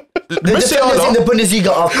you what. The defenders in the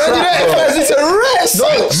Bundesliga are crap, bro. It's a rest.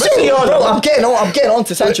 Bro, I'm getting on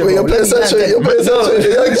to Sancho. You're playing Sancho. Let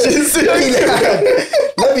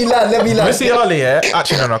me land. Musiala, yeah.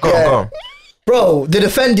 Actually, no. Go on. Bro, the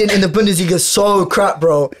defending in the Bundesliga is so crap,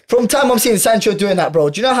 bro. From time I'm seeing Sancho doing that, bro.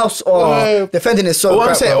 Do you know how defending is so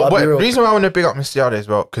crap, bro? The reason why I want to big up Musiala as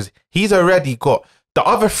well, because he's already got the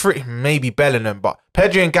other three, maybe Bellingham, but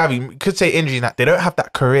Pedri and Gavi, you could say injury in that they don't have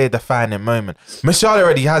that career-defining moment. Musiala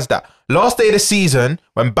already has that. Last day of the season,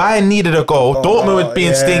 when Bayern needed a goal, Dortmund was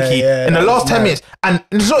being stinky in the last 10 minutes, and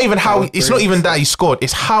it's not even that he scored,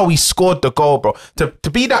 it's how he scored the goal, bro. To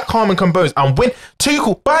be that calm and composed and win.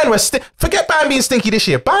 Tuchel, Bayern was forget Bayern being stinky this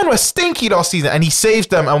year. Bayern was stinky last season, and he saves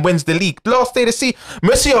them and wins the league. Last day of the season,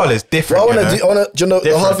 Musiala is different. Do you know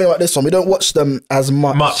the hard thing about this one? We don't watch them as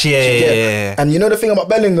much. Yeah. And you know the thing about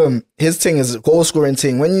Bellingham, his thing is goal scoring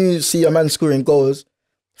thing. When you see a man scoring goals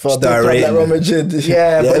for a big club like Real Madrid, but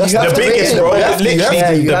that's the biggest, bro.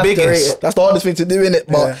 Literally the biggest. That's the hardest thing to do, innit?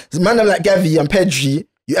 But man like Gavi and Pedri,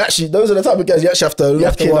 those are the type of guys you actually have to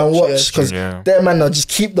look in and watch, because their man just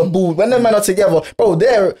keep the ball. When their man are together, bro,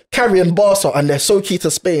 they're carrying Barca and they're so key to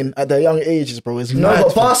Spain at their young ages, bro. It's mad.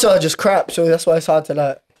 But Barca are just crap, so that's why it's hard to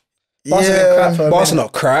like. Barca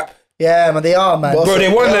not crap. Yeah, man, they are, man. Bro,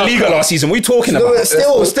 they won the Liga last season. What are you talking about?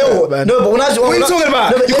 Still, man. No, but what are you talking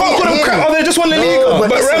about? You can't call them crap. Oh, they just won the Liga. But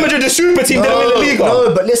Real Madrid, the super team, didn't win the Liga.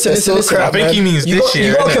 No, but listen. I think he means this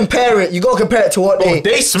year. You gotta compare it. You gotta compare it to what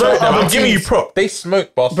they smoked them. I'm giving you prop. They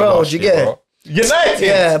smoked Barcelona. Bro, do you get it? United,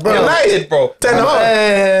 yeah, bro. United, bro.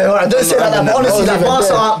 10-0. Don't say that. Honestly, that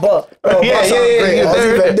Barca aren't. But I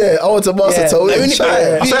want to Barca to win.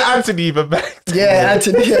 I saw Anthony even back. Yeah,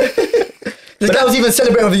 Anthony. The guy was even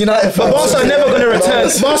celebrating with the United fans. But Barca are never going to return.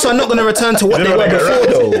 Barca are not going to return to what they were before,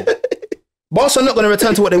 though. Barca are not going to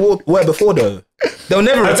return to what they were before, though. They'll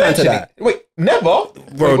never return to that. Wait, never?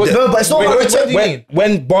 Bro, no, but it's not going to return.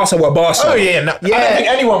 When Barca were Barca. Oh, yeah. No, I don't think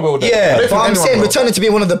anyone will. Yeah. But I'm saying returning to be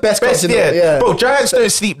one of the best clubs in the world. Yeah. Bro, Giants don't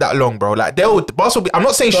sleep that long, bro. Like, Barca will be, I'm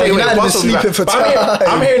not saying straight away. Barca will be sleeping for time.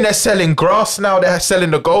 I'm hearing they're selling grass now. They're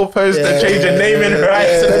selling the goalposts. They're changing naming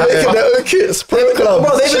rights. They're making their own kits. Pro clubs.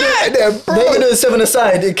 Bro, they've been doing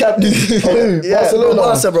 7-a-side in Camp Nou.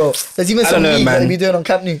 Barca, bro. There's even some league that they be doing on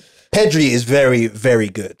Camp Nou. Pedri is very, very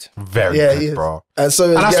good. Very good, bro. And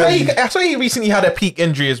so I swear he recently had a peak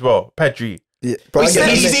injury as well, Pedri. Yeah,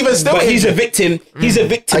 he's even still. But he's a victim. He's a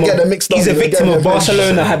victim. He's a victim of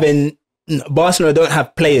Barcelona having. Barcelona don't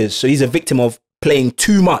have players, so he's a victim of playing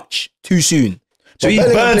too much too soon. So he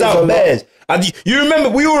burns out bears. You remember?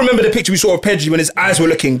 We all remember the picture we saw of Pedri when his eyes were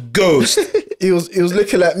looking ghost. he was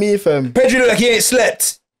looking like me, fam. Pedri looked like he ain't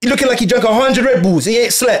slept. He looking like he drank 100 Red Bulls. He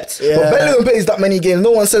ain't slept. Yeah. But Bellingham plays that many games. No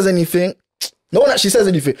one says anything. No one actually says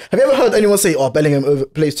anything. Have you ever heard anyone say, "Oh, Bellingham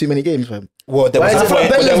plays too many games"? Man? Well, there was a point.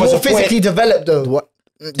 Bellingham's more physically developed, though. What?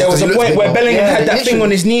 There was a point where Bellingham had that thing on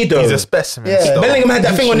his knee, though. He's a specimen. Yeah. Bellingham had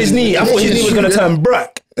that thing on his knee. I thought his knee was going to turn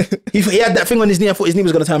black. He had that thing on his knee. I thought his knee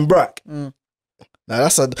was going to turn black. Nah,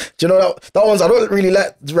 do you know that one's? I don't really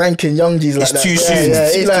like ranking young G's like that. Too soon. Yeah,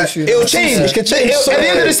 it's too soon. It'll change. It could change. At the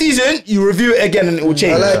end of the season, you review it again and it will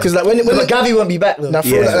change. I like because when Gavi won't be back though.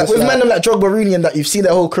 With men like Drogba, Rooney, and that you've seen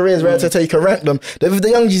their whole careers, right? To you can rank them. With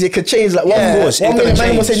the young G's, it could change. Like one minute,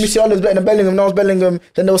 man will say Musiala is better than Bellingham. Now it's Bellingham.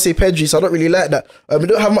 Then they'll say Pedri. So I don't really like that. We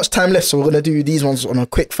don't have much time left, so we're gonna do these ones on a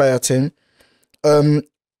quick fire thing.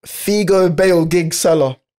 Figo, Bale, Giggs,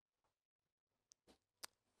 Salah.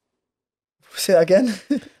 Say that again.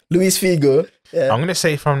 Luis Figo. Yeah. I'm gonna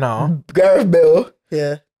say from now. Gareth Bale.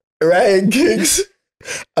 Yeah. Ryan Giggs.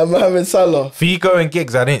 And Mohamed Salah. Figo and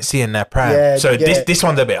Giggs, I didn't see in their prime. Yeah, so this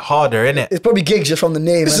one's a bit harder, isn't it? It's probably Giggs just from the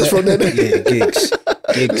name. It's just from the name. Yeah, Giggs.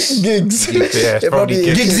 Yeah, it's probably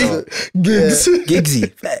Giggsy.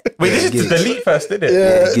 Giggsy. Wait, this is delete first, isn't it?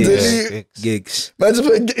 Yeah, Giggs. Man, just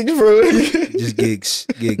put Giggs, bro. Just Giggs.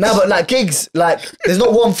 Nah, but like Giggs, like there's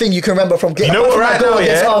not one thing you can remember from Giggs. You know what? Right now,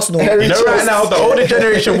 Arsenal. You know, right now, the older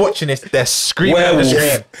generation watching this, they're screaming at the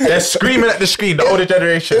screen. They're screaming at the screen. The older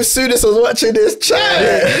generation. As soon as I was watching this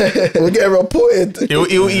chat, we're getting reported.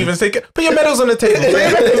 He'll even say, "Put your medals on the table."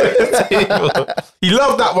 He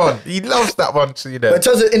loved that one. He loves that one. So, you know. But in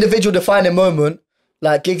terms of individual defining moment,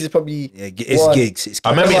 Like Giggs is probably it's one. Giggs. It's I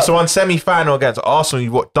remember it's one semi-final against Arsenal.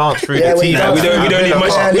 You what danced through Yeah, the when team. you Nah, we don't need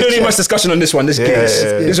much. We don't need much discussion on this one. This Giggs. yeah.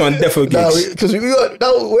 This one definitely Giggs. Because we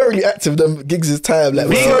we're really active them Giggs' time. Like,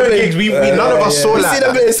 We got Giggs. None of us saw we that. see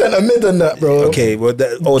them playing centre mid and that, bro. Okay, well,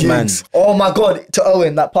 the old man. Giggs. Oh my god, to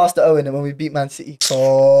Owen, that pass to Owen, and when we beat Man City,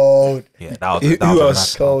 cold. Yeah, that was Who that was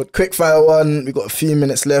else? a mad- Cold. Quick fire one. We got a few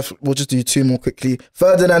minutes left. We'll just do two more quickly.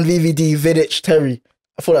 Ferdinand, VVD, Vidic, Terry.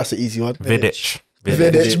 I thought that's an easy one. Vidic.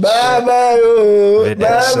 Vidic. Bye bye. Vidic,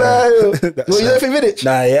 Bye bye. Well, you don't think Vidic?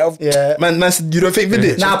 Nah, Yeah. Man, you don't think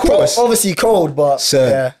Vidic? Nah, of course. obviously cold, but Sir.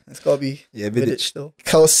 yeah, it's gotta be Yeah, Vidic Vidic. still.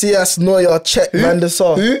 Casillas, Neuer, Czech, Van der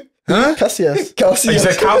Sar. Who? Huh? Casillas. You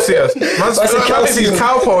said Calcius. Man's Calcius.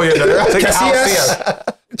 cowboy, you know.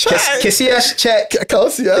 Casillas, check.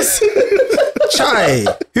 Casillas. Chai.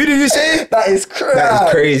 Who did you say? That is crap. That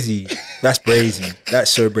is crazy. That's brazy.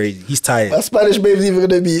 That's so brazy. He's tired. My Spanish babe's even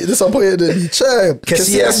gonna be disappointed to be Czech.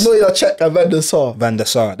 Casillas, Neuer, Czech, and Van der Sar. Van der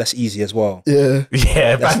Sar. That's easy as well. Yeah.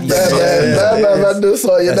 Yeah, Van der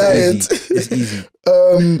Sar That's United. easy. It's easy.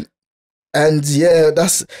 And yeah,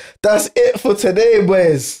 that's it for today,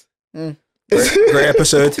 boys. Great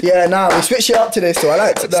episode. Yeah, nah, we switched it up today, so I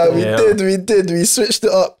liked it. Nah, we Yeah. did. We switched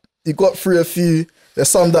it up. You got through a few. There's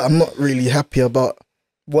some that I'm not really happy about.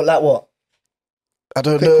 What, like what? I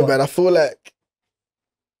don't Quick know, one. man. I feel like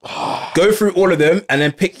Go through all of them and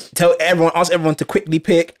then ask everyone to quickly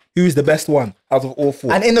pick who's the best one out of all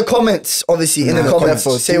four. And in the comments, obviously, in the comments,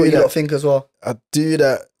 comments, say what you do lot that. think as well. I do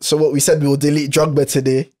that. So what we said, we will delete Drogba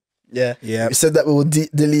today. Yeah. yeah. We said that we will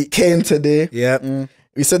delete Kane today. Yeah.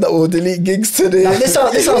 We said that we will delete Giggs today. Now, this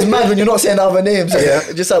sounds mad when you're not saying the other names.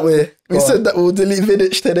 Yeah. Just like we're. We said that we will delete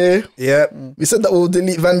Vidic today. Yeah. We said that we will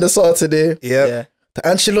delete Van der Sar today. Yeah. Yeah. The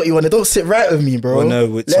Ancelotti one, they don't sit right with me, bro. Oh no,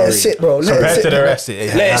 Let sorry. it sit, bro. Let it Compared sit. to the rest,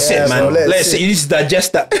 yeah. Let it sit, Yeah, man. bro, Let, let it it sit. sit. You need to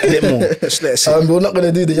digest that a bit more. Just let it sit. We're not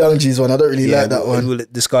gonna do the Young G's one. I don't really like that one. We'll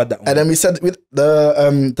discard that one. And then we said with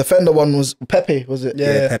the defender one was Pepe, was it?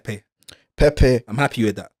 yeah, Pepe. Pepe. I'm happy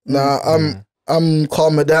with that. Nah, I'm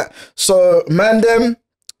calm with that. So, man, them,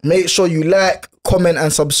 make sure you like, comment,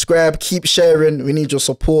 and subscribe. Keep sharing. We need your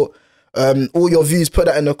support. All your views, put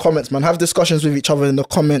that in the comments, man. Have discussions with each other in the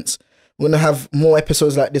comments. We're gonna have more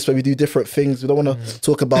episodes like this where we do different things. We don't want to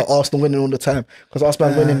talk about Arsenal winning all the time because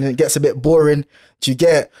Arsenal winning it gets a bit boring. Do you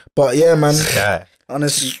get? But yeah, man. Yeah.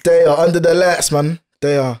 Honestly. They are under the lights, man.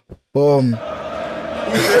 They are. Boom.